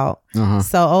went out.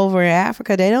 So over in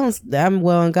Africa, in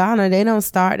Ghana, they don't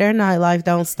start, their nightlife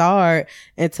don't start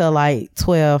until like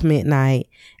 12 midnight.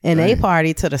 And they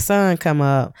party till the sun come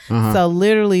up. So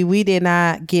literally we did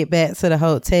not get back to the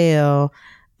hotel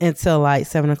until like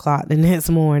 7 o'clock the next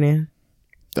morning.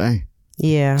 Dang.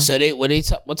 Yeah. So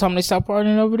what time they stop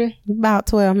partying over there? About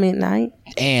 12 midnight.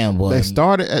 Damn, boy. They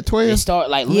started at 12? They start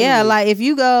like Yeah, literally- like if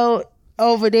you go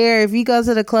over there, if you go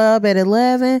to the club at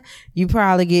 11, you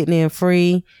probably getting in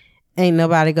free. Ain't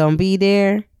nobody gonna be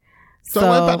there. So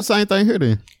what about the same thing here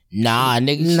then? Nah,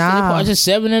 niggas. Nah. They party at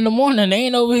 7 in the morning. They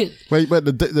ain't over here. Wait,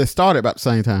 but they started about the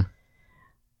same time.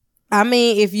 I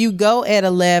mean, if you go at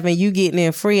 11, you getting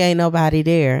in free. Ain't nobody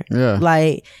there. Yeah.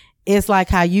 Like, it's like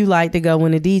how you like to go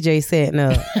when the DJ setting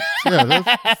up. Yeah,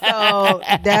 So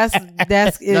that's gotta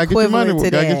get your money equivalent worth.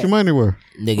 to Gotta that. get your money worth.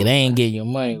 Nigga, they ain't getting your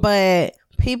money. But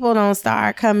people don't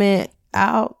start coming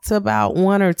out to about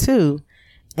 1 or 2,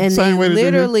 and Same then way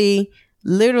they do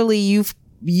literally you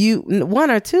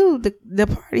 1 or 2, the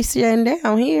party's shutting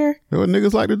down here, That's what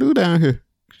niggas like to do down here.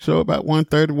 Show about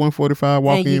 1:30, 1:45,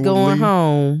 walk and in. you going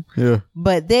home. Yeah.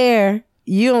 But there,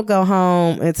 you don't go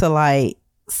home until like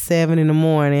 7 in the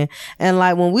morning. And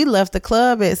like when we left the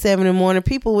club at 7 in the morning,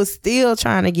 people was still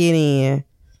trying to get in.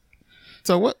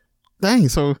 So what? Dang.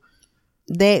 So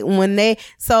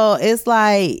So it's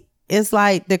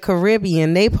like the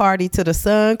Caribbean. They party till the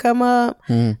sun come up.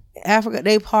 Africa,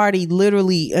 they party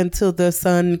literally until the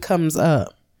sun comes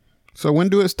up. So when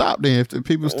do it stop then? If the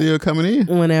people still coming in,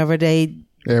 Whenever they,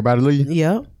 everybody leave.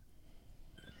 yep.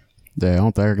 Yeah, I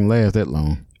don't think I can last that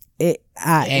long.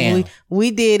 Damn.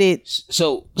 We did it.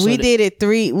 So We did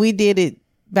it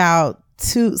about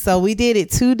 2. So we did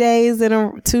it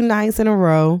 2 nights in a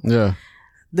row. Yeah.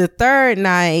 The third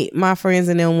night, my friends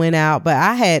and them went out, but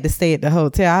I had to stay at the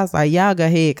hotel. I was like, y'all go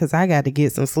ahead, because I got to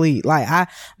get some sleep. Like,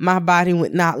 my body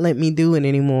would not let me do it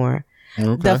anymore.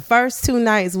 Okay. The first 2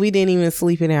 nights, we didn't even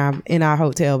sleep in our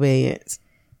hotel beds.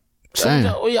 Damn.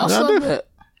 So y'all Yeah, I slept do. at?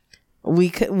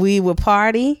 We would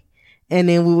party, and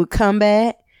then we would come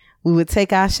back. We would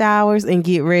take our showers and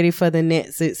get ready for the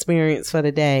next experience for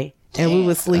the day. And we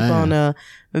would sleep on the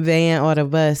van or the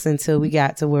bus until we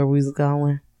got to where we was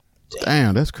going.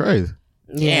 Damn, that's crazy.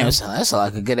 Damn, that's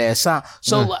like a good ass song.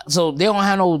 So so they don't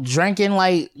have no drinking,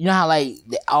 like, you know how like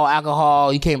all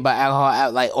alcohol, you can't buy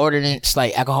alcohol, like ordinance,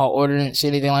 like alcohol ordinance,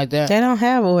 anything like that? They don't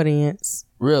have audience.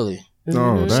 Really?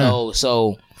 Oh, damn.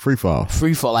 So Free fall.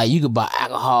 free for, like, you could buy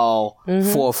alcohol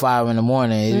 4 or 5 in the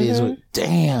morning. It is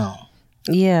damn.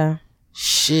 Yeah.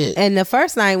 Shit. And the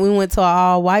first night we went to an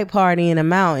all white party in the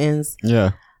mountains.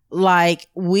 Yeah. Like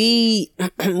we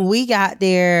got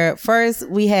there first.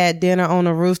 We had dinner on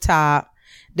a rooftop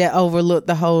that overlooked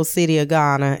the whole city of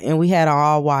Ghana, and we had an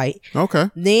all white. Okay.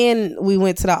 Then we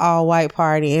went to the all white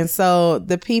party, and so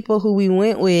the people who we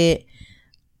went with,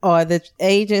 or the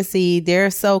agency,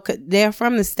 they're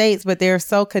from the States, but they're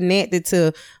so connected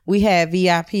to, we had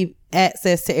VIP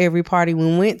access to every party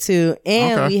we went to,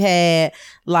 and we had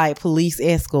like police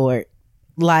escort,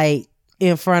 like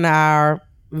in front of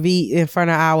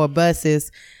our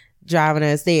buses, driving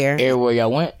us there. Everywhere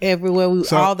y'all went? Everywhere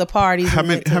all the parties. How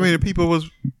many people was?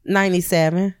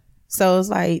 97. So it's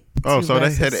like so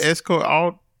buses. They had to escort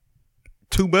all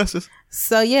 2 buses?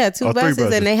 So yeah, 2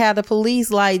 buses, and they had the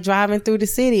police like driving through the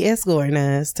city escorting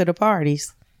us to the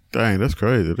parties. Dang, that's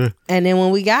crazy. And then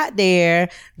when we got there,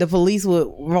 the police would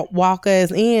walk us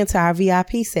into our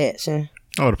VIP section.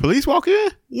 Oh, the police walk in?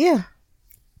 Yeah.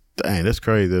 Dang, that's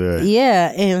crazy.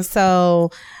 Yeah, and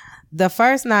so the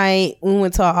first night we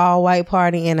went to an all-white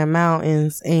party in the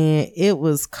mountains, and it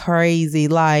was crazy.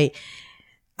 Like,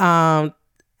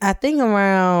 I think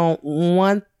around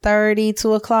 1:30,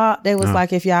 2 o'clock, they was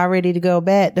like, if y'all ready to go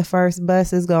back, the first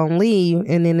bus is gonna leave,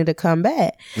 and then it'll come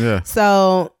back. Yeah.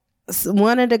 So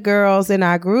one of the girls in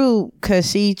our group, because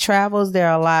she travels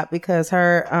there a lot, because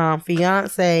her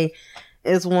fiance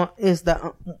is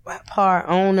the part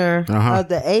owner of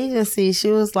the agency. She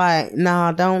was like,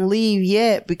 "Nah, don't leave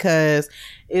yet because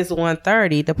it's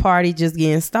 1:30. The party just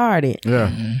getting started."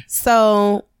 Yeah.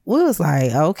 So we was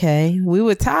like, okay. We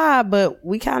were tired, but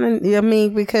we kind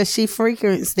of, because she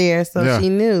frequents there, so she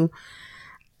knew.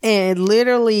 And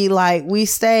literally, like, we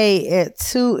stayed at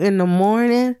 2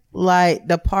 a.m. Like,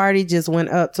 the party just went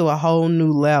up to a whole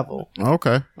new level.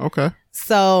 Okay.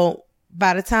 So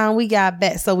by the time we got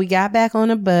back on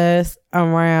the bus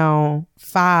around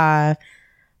 5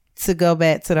 to go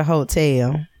back to the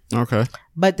hotel. Okay.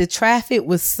 But the traffic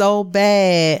was so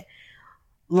bad.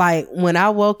 Like, when I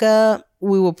woke up,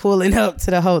 we were pulling up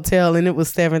to the hotel and it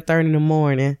was 7:30 in the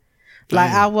morning. Like,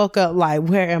 I woke up like,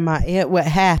 where am I at? What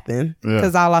happened?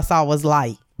 Because all I saw was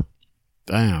light.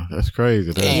 Damn, that's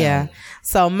crazy. Yeah.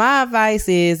 So my advice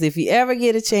is, if you ever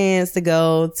get a chance to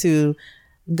go to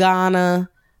Ghana,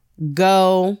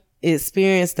 go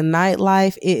experience the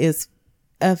nightlife. It is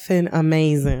effing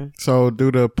amazing. So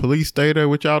do the police stay there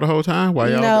with y'all the whole time? While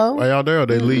y'all there, or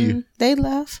they leave? They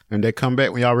left. And they come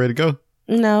back when y'all ready to go?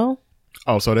 No.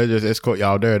 Oh, so they just escort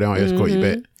y'all there. They don't escort you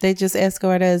back. They just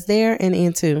escort us there and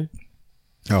into.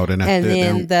 Oh, then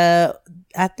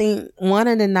I think one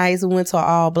of the nights we went to an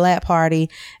all black party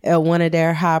at one of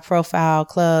their high profile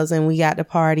clubs, and we got the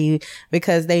party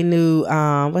because they knew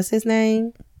what's his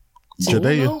name?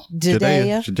 Jadea.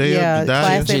 Yeah,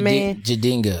 classic man.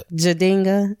 Jadinga.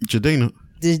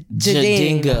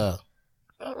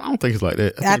 I don't think it's like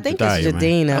that. I think it's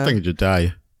Jadina. Man. I think it's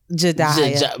Jadiah.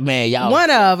 Man, y'all.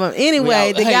 One of them.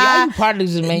 Anyway, the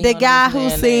guy who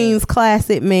sings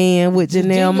 "Classic Man" with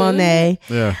Janelle Monáe.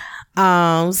 Yeah.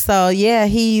 So yeah,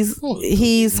 he's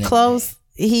close.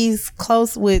 He's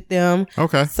close with them.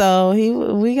 Okay. So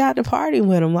we got to party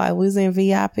with him. Like, we was in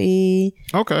VIP.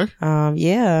 Okay.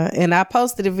 Yeah. And I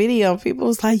posted a video and people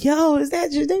was like, "Yo, is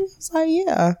that Jadine?" I was like,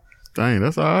 "Yeah." Dang,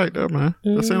 that's all right though, man.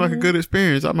 That seemed like a good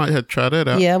experience. I might have to try that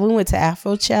out. Yeah, we went to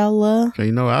Afrochella. Okay,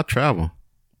 I travel.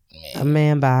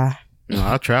 Bye.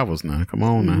 I travels now. Come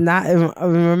on now.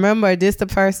 Remember, this the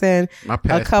person a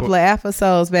couple of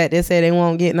episodes back that said they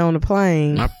won't get on the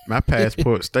plane. My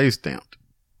passport stays stamped.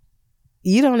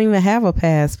 You don't even have a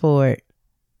passport.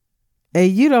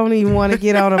 And you don't even want to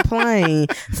get on a plane.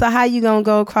 So how you going to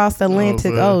go across the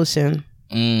Atlantic Ocean?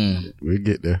 We'll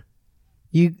get there.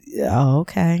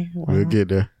 Okay. Well. We'll get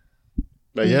there.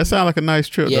 But yeah, it sounds like a nice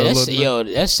trip. Yeah,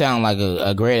 that sounds like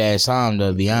a great ass time,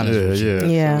 to be honest with you.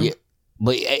 Yeah.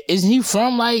 But isn't he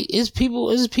from is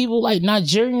people like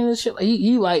Nigerian and shit?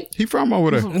 Like he from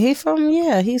over there. He's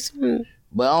from.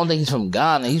 But I don't think he's from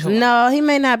Ghana. No, he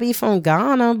may not be from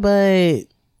Ghana, but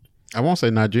I won't say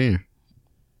Nigerian.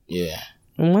 Yeah.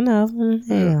 One of them.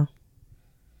 Yeah.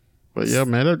 But yeah,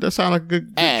 man, that sounds like a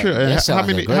good trip. And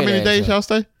how many days y'all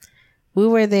stay? We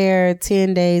were there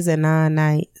 10 days and 9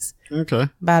 nights. Okay.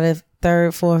 By the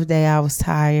 3rd, 4th day, I was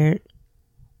tired.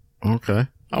 Okay.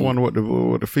 I wonder what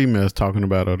the females talking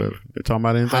about over there. They talking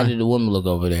about anything? How did the women look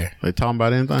over there? They talking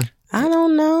about anything? I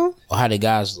don't know. Or how the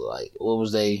guys like? What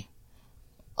was they?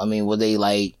 I mean, were they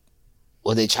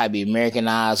try to be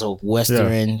Americanized or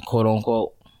Western, quote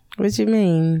unquote? What you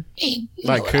mean?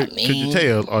 Could you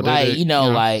tell? Or did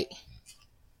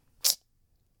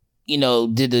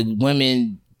the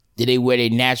women? Did they wear their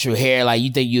natural hair? Like,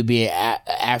 you think you'd be in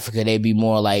Africa, they'd be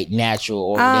more like natural,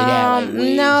 or they'd have like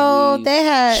wigs? No, they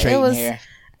had hair.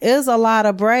 It was a lot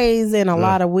of braids and a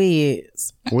lot of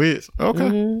wigs. Wigs, okay.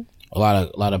 Mm-hmm. A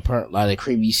lot of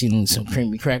creamy. You seen some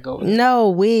creamy crack over there? No,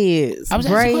 wigs,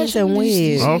 braids and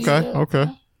wigs. Okay.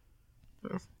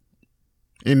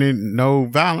 And then no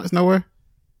violence nowhere.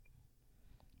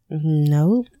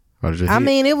 Nope. I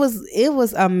mean, it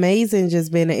was amazing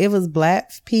just being there. It was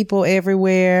black people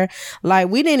everywhere. Like,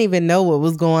 we didn't even know what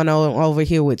was going on over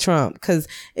here with Trump, because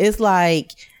it's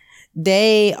like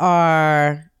they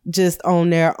are just on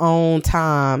their own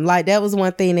time. Like, that was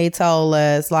one thing they told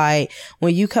us. Like,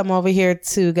 when you come over here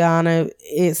to Ghana,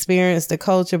 experience the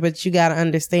culture, but you got to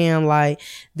understand, like,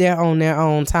 they're on their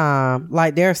own time.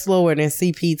 Like, they're slower than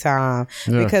CP time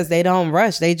because they don't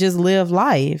rush. They just live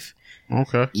life.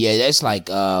 Okay. Yeah, that's like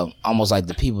almost like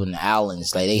the people in the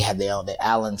islands. Like, they have their own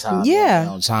island time. Yeah.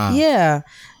 Their own time. Yeah.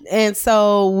 And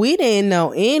so we didn't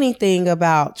know anything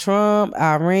about Trump,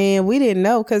 Iran. We didn't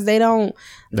know because they don't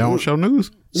show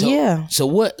news.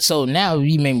 So now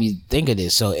you made me think of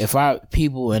this. So if our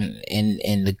people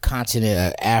in the continent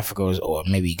of Africa or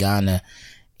maybe Ghana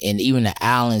and even the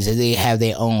islands, if they have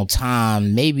their own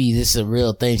time, maybe this is a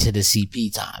real thing to the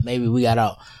CP time. Maybe we got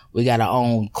our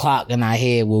own clock in our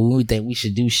head where we think we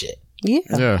should do shit.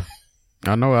 Yeah.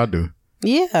 I know I do.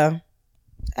 Yeah.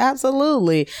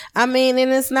 Absolutely. I mean,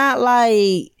 and it's not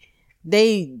like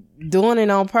they doing it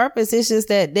on purpose. It's just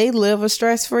that they live a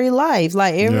stress-free life.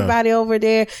 Like, everybody over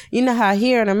there, you know how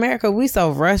here in America we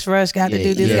so rush, got to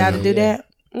do this, got to do that.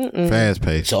 Fast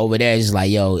paced. So over there, it's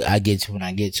like, yo, I get to when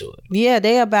I get to it. Yeah,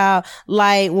 they about,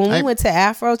 like, when we went to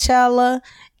Afrochella,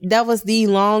 that was the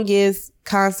longest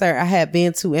concert I had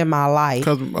been to in my life.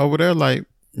 Because over there, like,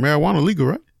 marijuana legal,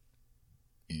 right?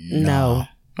 No.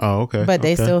 Oh, okay. But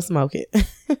they still smoke it.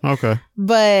 Okay.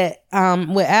 But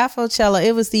with Afrochella,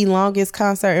 it was the longest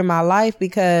concert in my life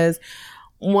because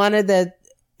one of the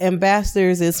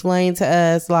ambassadors explained to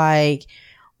us, like,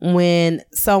 when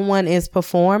someone is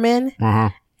performing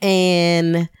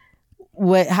and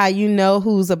how you know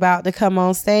who's about to come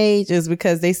on stage is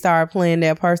because they start playing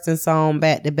that person's song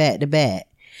back to back to back.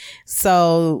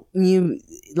 So you,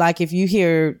 like, if you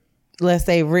hear, let's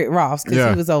say, Rick Ross,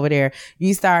 because he was over there,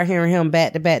 you start hearing him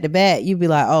back to back to back, you be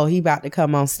like, oh, he about to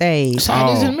come on stage.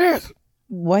 Chinese in America.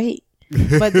 Wait.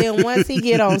 But then once he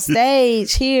get on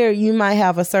stage here, you might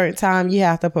have a certain time you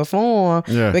have to perform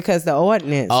because the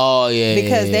ordinance. Oh, yeah.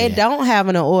 Because they don't have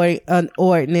an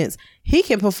ordinance. He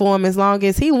can perform as long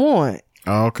as he want.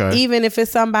 Oh, okay. Even if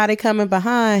it's somebody coming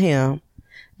behind him.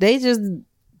 They just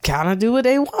kind of do what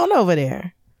they want over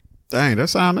there. Dang, that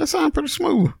sound pretty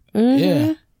smooth.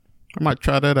 Yeah. I might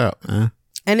try that out, man.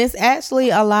 And it's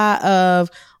actually a lot of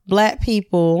black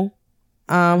people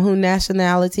who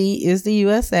nationality is the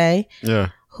USA.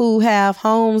 Yeah. Who have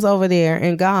homes over there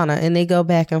in Ghana, and they go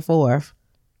back and forth.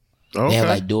 Okay. They have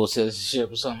like dual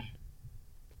citizenship or something.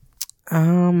 I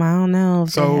don't know.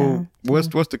 So what's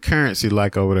the currency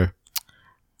like over there?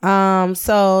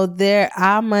 So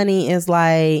our money is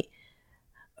like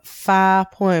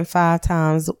 5.5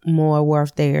 times more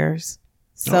worth theirs.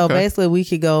 So basically, we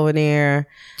could go over there.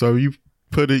 So you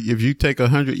if you take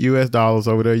 $100 US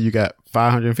over there, you got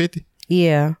 550.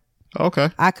 Yeah. Okay.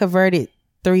 I converted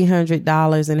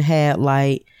 $300 and had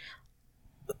like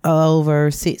over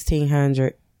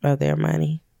 1,600 of their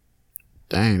money.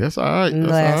 Dang, that's all right. That's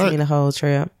last me the whole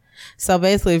trip. So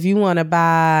basically, if you want to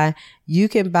buy, you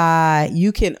can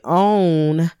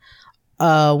own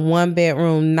a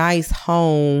 1-bedroom nice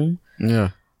home. Yeah.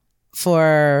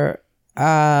 For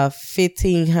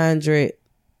 15,000.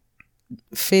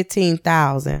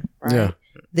 Right? Yeah.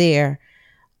 There.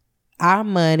 Our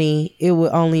money, it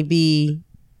would only be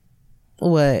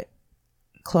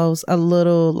close, a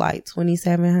little like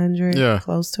 2,700. Yeah.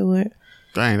 Close to it.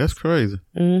 Dang, that's crazy.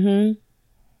 Mm-hmm.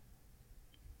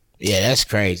 Yeah, that's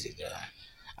crazy, though.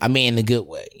 I mean, in a good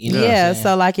way. You know Yeah,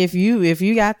 so like if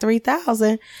you got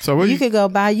 3,000, so you could go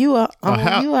buy you an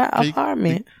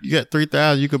apartment. You got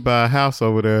 3,000, you could buy a house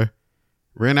over there,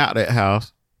 rent out that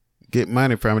house, get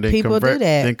money from it, People do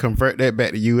that. Then convert that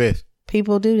back to US.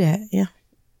 People do that, yeah.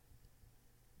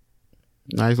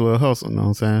 Nice little hustle, you know what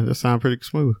I'm saying? That sounds pretty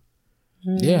smooth.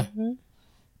 Mm-hmm. Yeah.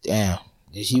 Damn.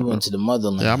 She went to the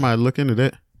motherland. Yeah, I might look into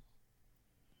that.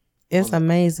 It's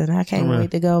amazing. I can't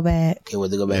wait to go back. Can't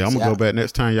wait to go back. Yeah, I'm going to go back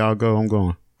next time y'all go. I'm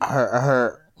going. I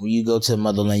heard when you go to the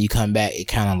motherland, you come back, it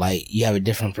kind of like you have a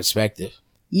different perspective.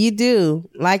 You do.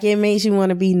 Like, it makes you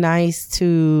want to be nice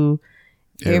to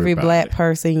every black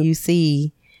person you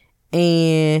see.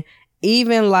 And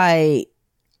even like,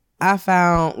 I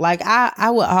found, like,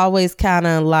 I would always kind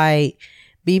of like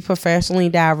be professionally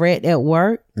direct at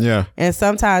work. Yeah. And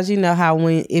sometimes, you know how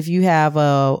if you have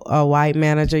a white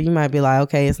manager, you might be like,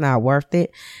 okay, it's not worth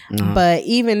it. Mm-hmm. But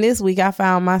even this week, I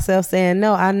found myself saying,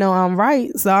 no, I know I'm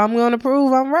right. So I'm going to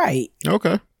prove I'm right.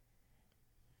 Okay.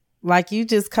 Like, you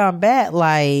just come back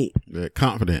like. That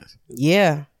confidence.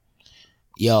 Yeah.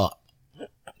 Yo,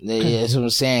 Yeah, that's what I'm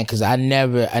saying. Because I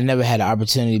never had the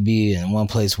opportunity to be in one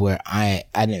place where I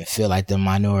didn't feel like the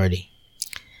minority.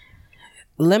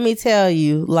 Let me tell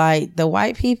you, like the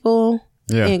white people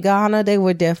Yeah. in Ghana, they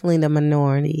were definitely the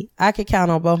minority. I could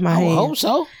count on both my I hands. hope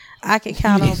so. I could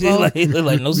count on both. like no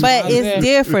But surprise it's there.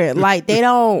 different. Like they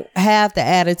don't have the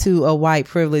attitude of white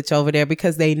privilege over there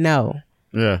because they know.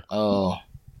 Yeah. Oh,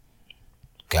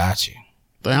 got you.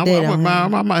 Damn, They I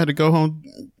don't might have to go home,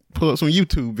 pull up some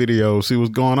YouTube videos, see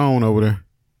what's going on over there.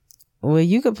 Well,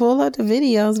 you could pull up the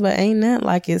videos, but ain't nothing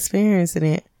like experiencing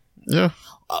it. Yeah.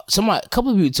 A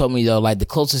couple of people told me though, like the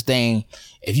closest thing,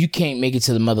 if you can't make it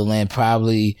to the motherland,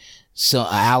 probably an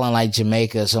island like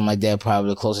Jamaica or something like that,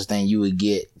 probably the closest thing you would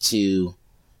get to,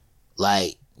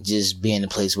 like just being a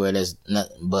place where there's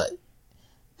nothing but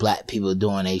black people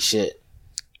doing a shit.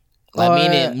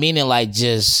 Like meaning like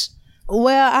just.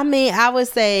 Well, I mean, I would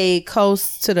say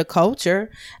close to the culture.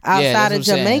 Outside of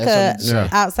Jamaica,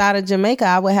 outside of Jamaica,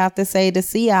 I would have to say the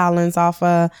Sea Islands off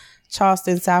of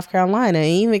Charleston, South Carolina. And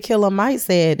even Killer Mike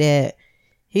said that.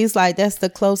 He's like, that's the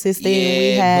closest thing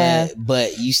we have.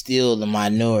 But you still the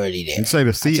minority there. You say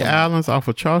the Sea Islands off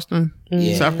of Charleston,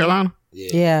 South Carolina?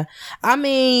 Yeah. I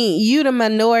mean, you the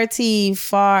minority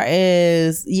far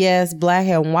as, yes, black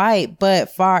and white,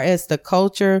 but far as the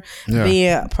culture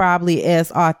being probably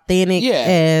as authentic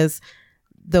as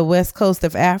the west coast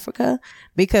of Africa.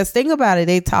 Because think about it,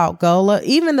 they talk Gola.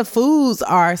 Even the foods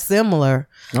are similar.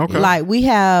 Okay. Like we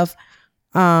have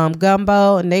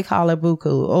gumbo and they call it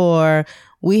buku. Or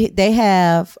they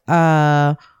have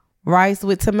rice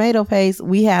with tomato paste.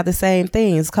 We have the same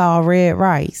thing. It's called red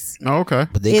rice. Oh, okay.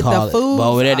 But they call it,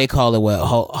 but over there they call it what?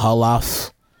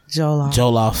 Jollof.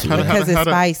 Jollof. Because it's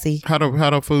spicy. How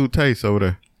the food taste over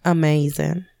there?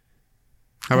 Amazing.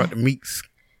 How about the meats?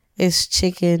 It's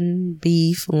chicken,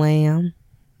 beef, lamb.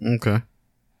 Okay.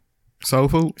 Soul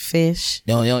food? Fish.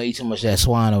 You don't eat too much of that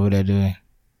swine over there, do you?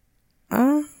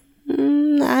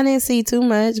 I didn't see too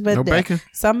much, but no bacon?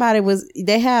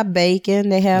 They have bacon.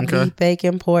 They have beef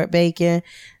bacon, pork bacon.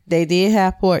 They did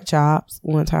have pork chops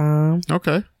one time.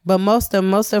 Okay. But most of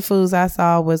the foods I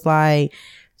saw was like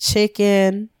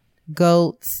chicken,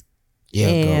 goats,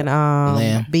 and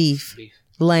lamb. beef.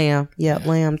 Lamb. Yep,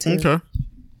 lamb too.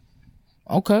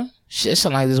 Okay. Shit,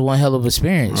 sound like this one hell of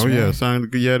experience. Oh, man. yeah.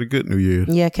 Sounded good. You had a good New Year.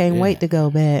 Yeah, can't wait to go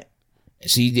back.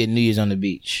 So you did New Year's on the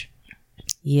beach.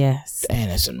 Yes. Damn,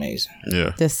 that's amazing.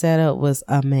 Yeah. The setup was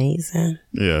amazing.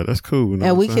 Yeah, that's cool. You know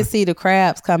and we could see the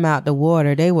crabs come out the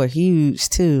water. They were huge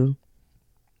too.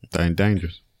 They ain't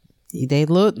dangerous. They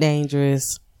look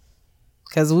dangerous.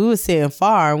 Cause we were sitting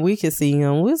far and we could see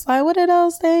them. We was like, what are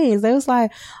those things? They was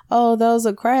like, oh, those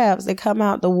are crabs that come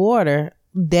out the water.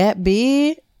 That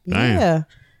big? Damn. Yeah.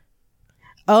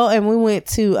 Oh, and we went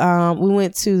to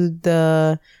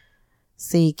the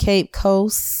Cape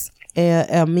Coast and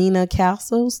Elmina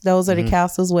castles. Those are the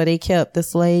castles where they kept the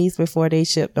slaves before they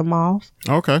shipped them off.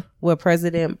 Okay. Where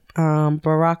President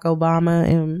Barack Obama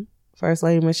and First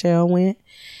Lady Michelle went.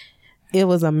 It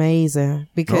was amazing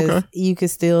because you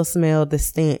could still smell the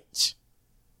stench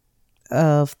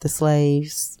of the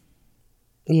slaves.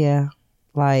 Yeah.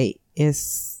 Like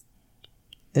it's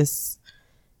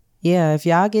yeah, if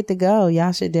y'all get to go,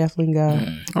 y'all should definitely go.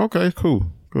 Okay,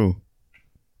 cool. And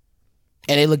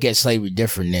they look at slavery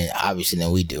different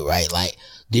than we do, right? Like,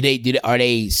 are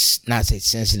they not say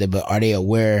sensitive, but are they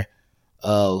aware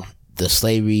of the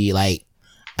slavery? Like,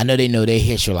 I know they know their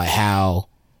history, like how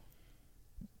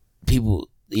people,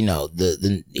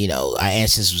 our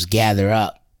ancestors gather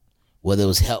up, whether it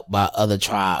was helped by other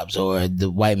tribes or the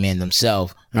white man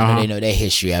themselves. I know they know their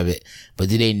history of it, but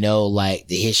do they know like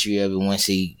the history of it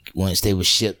once they were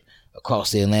shipped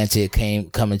across the Atlantic,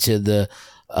 coming to the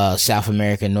South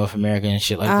America, North America, and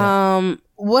shit like that?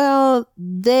 Well,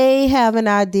 they have an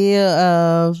idea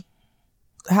of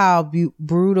how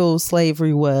brutal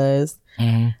slavery was.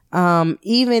 Mm-hmm.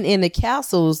 Even in the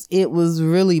castles, it was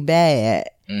really bad.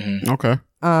 Mm-hmm. Okay.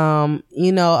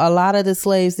 A lot of the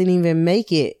slaves didn't even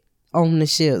make it on the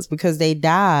ships because they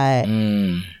died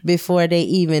before they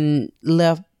even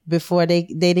left. Before they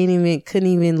couldn't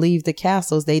even leave the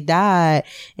castles. They died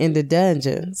in the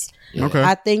dungeons. Okay.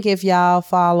 I think if y'all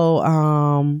follow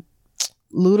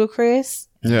Ludacris,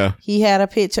 he had a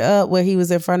picture up where he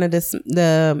was in front of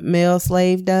the male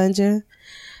slave dungeon.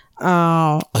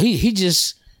 He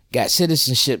just got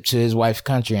citizenship to his wife's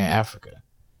country in Africa.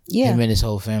 Yeah, him and his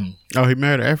whole family. Oh, he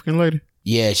married an African lady?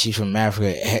 Yeah, she's from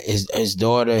Africa. His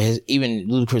daughter, even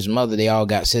Ludacris' mother, they all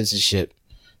got citizenship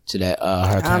to that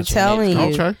her country. I'm telling you.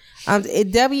 Okay.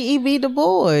 W.E.B. Du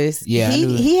Bois. Yeah,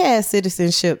 he had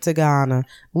citizenship to Ghana.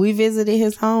 We visited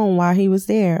his home while he was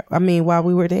there. While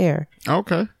we were there.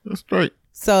 Okay, that's great.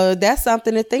 So that's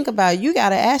something to think about. You got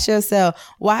to ask yourself,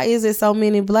 why is it so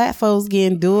many black folks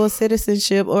getting dual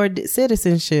citizenship or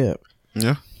citizenship?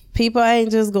 Yeah. People ain't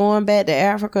just going back to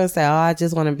Africa and say, oh, I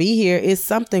just want to be here. It's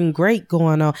something great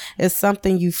going on. It's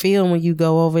something you feel when you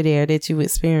go over there that you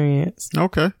experience.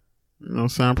 Okay.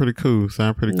 Sound pretty cool.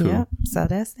 Yeah. So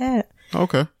that's that.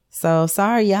 Okay. So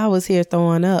sorry y'all was here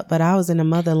throwing up, but I was in the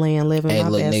motherland living my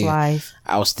best nigga, life.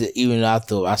 I was still, even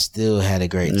though I still had a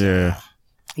great time. Yeah.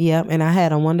 Yep, and I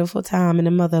had a wonderful time in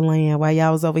the motherland while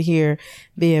y'all was over here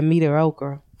being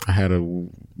mediocre. I had an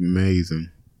amazing.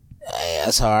 Hey,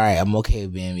 that's all right. I'm okay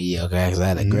with being mediocre because I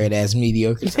had a great ass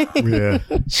mediocre time. Yeah.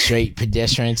 Straight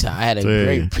pedestrian time. I had a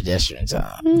great pedestrian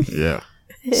time. Yeah.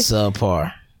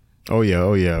 Subpar. Oh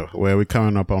yeah. Well, we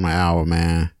coming up on an hour,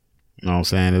 man. You know what I'm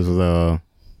saying? This was a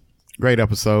great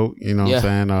episode. You know what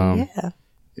I'm saying? Yeah.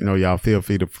 You know, y'all feel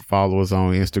free to follow us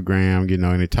on Instagram. You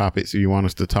know, any topics you want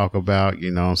us to talk about,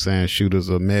 you know what I'm saying? Shoot us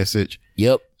a message.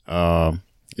 Yep. You know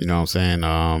what I'm saying?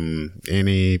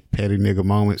 Any petty nigga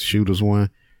moments, shoot us one.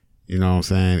 You know what I'm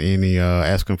saying? Any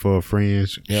asking for a friend,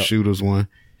 shoot us one.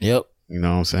 Yep. You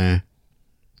know what I'm saying?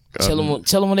 Tell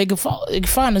them where they can follow. They can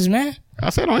find us, man. I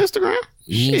said on Instagram.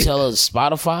 You can tell us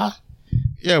Spotify.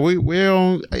 Yeah, we're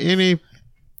on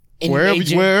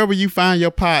wherever you find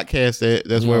your podcast at.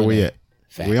 That's where we at.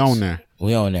 Facts. We on there.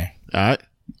 We on there. All right.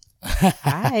 All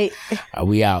right.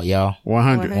 We out, y'all.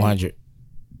 100. 100.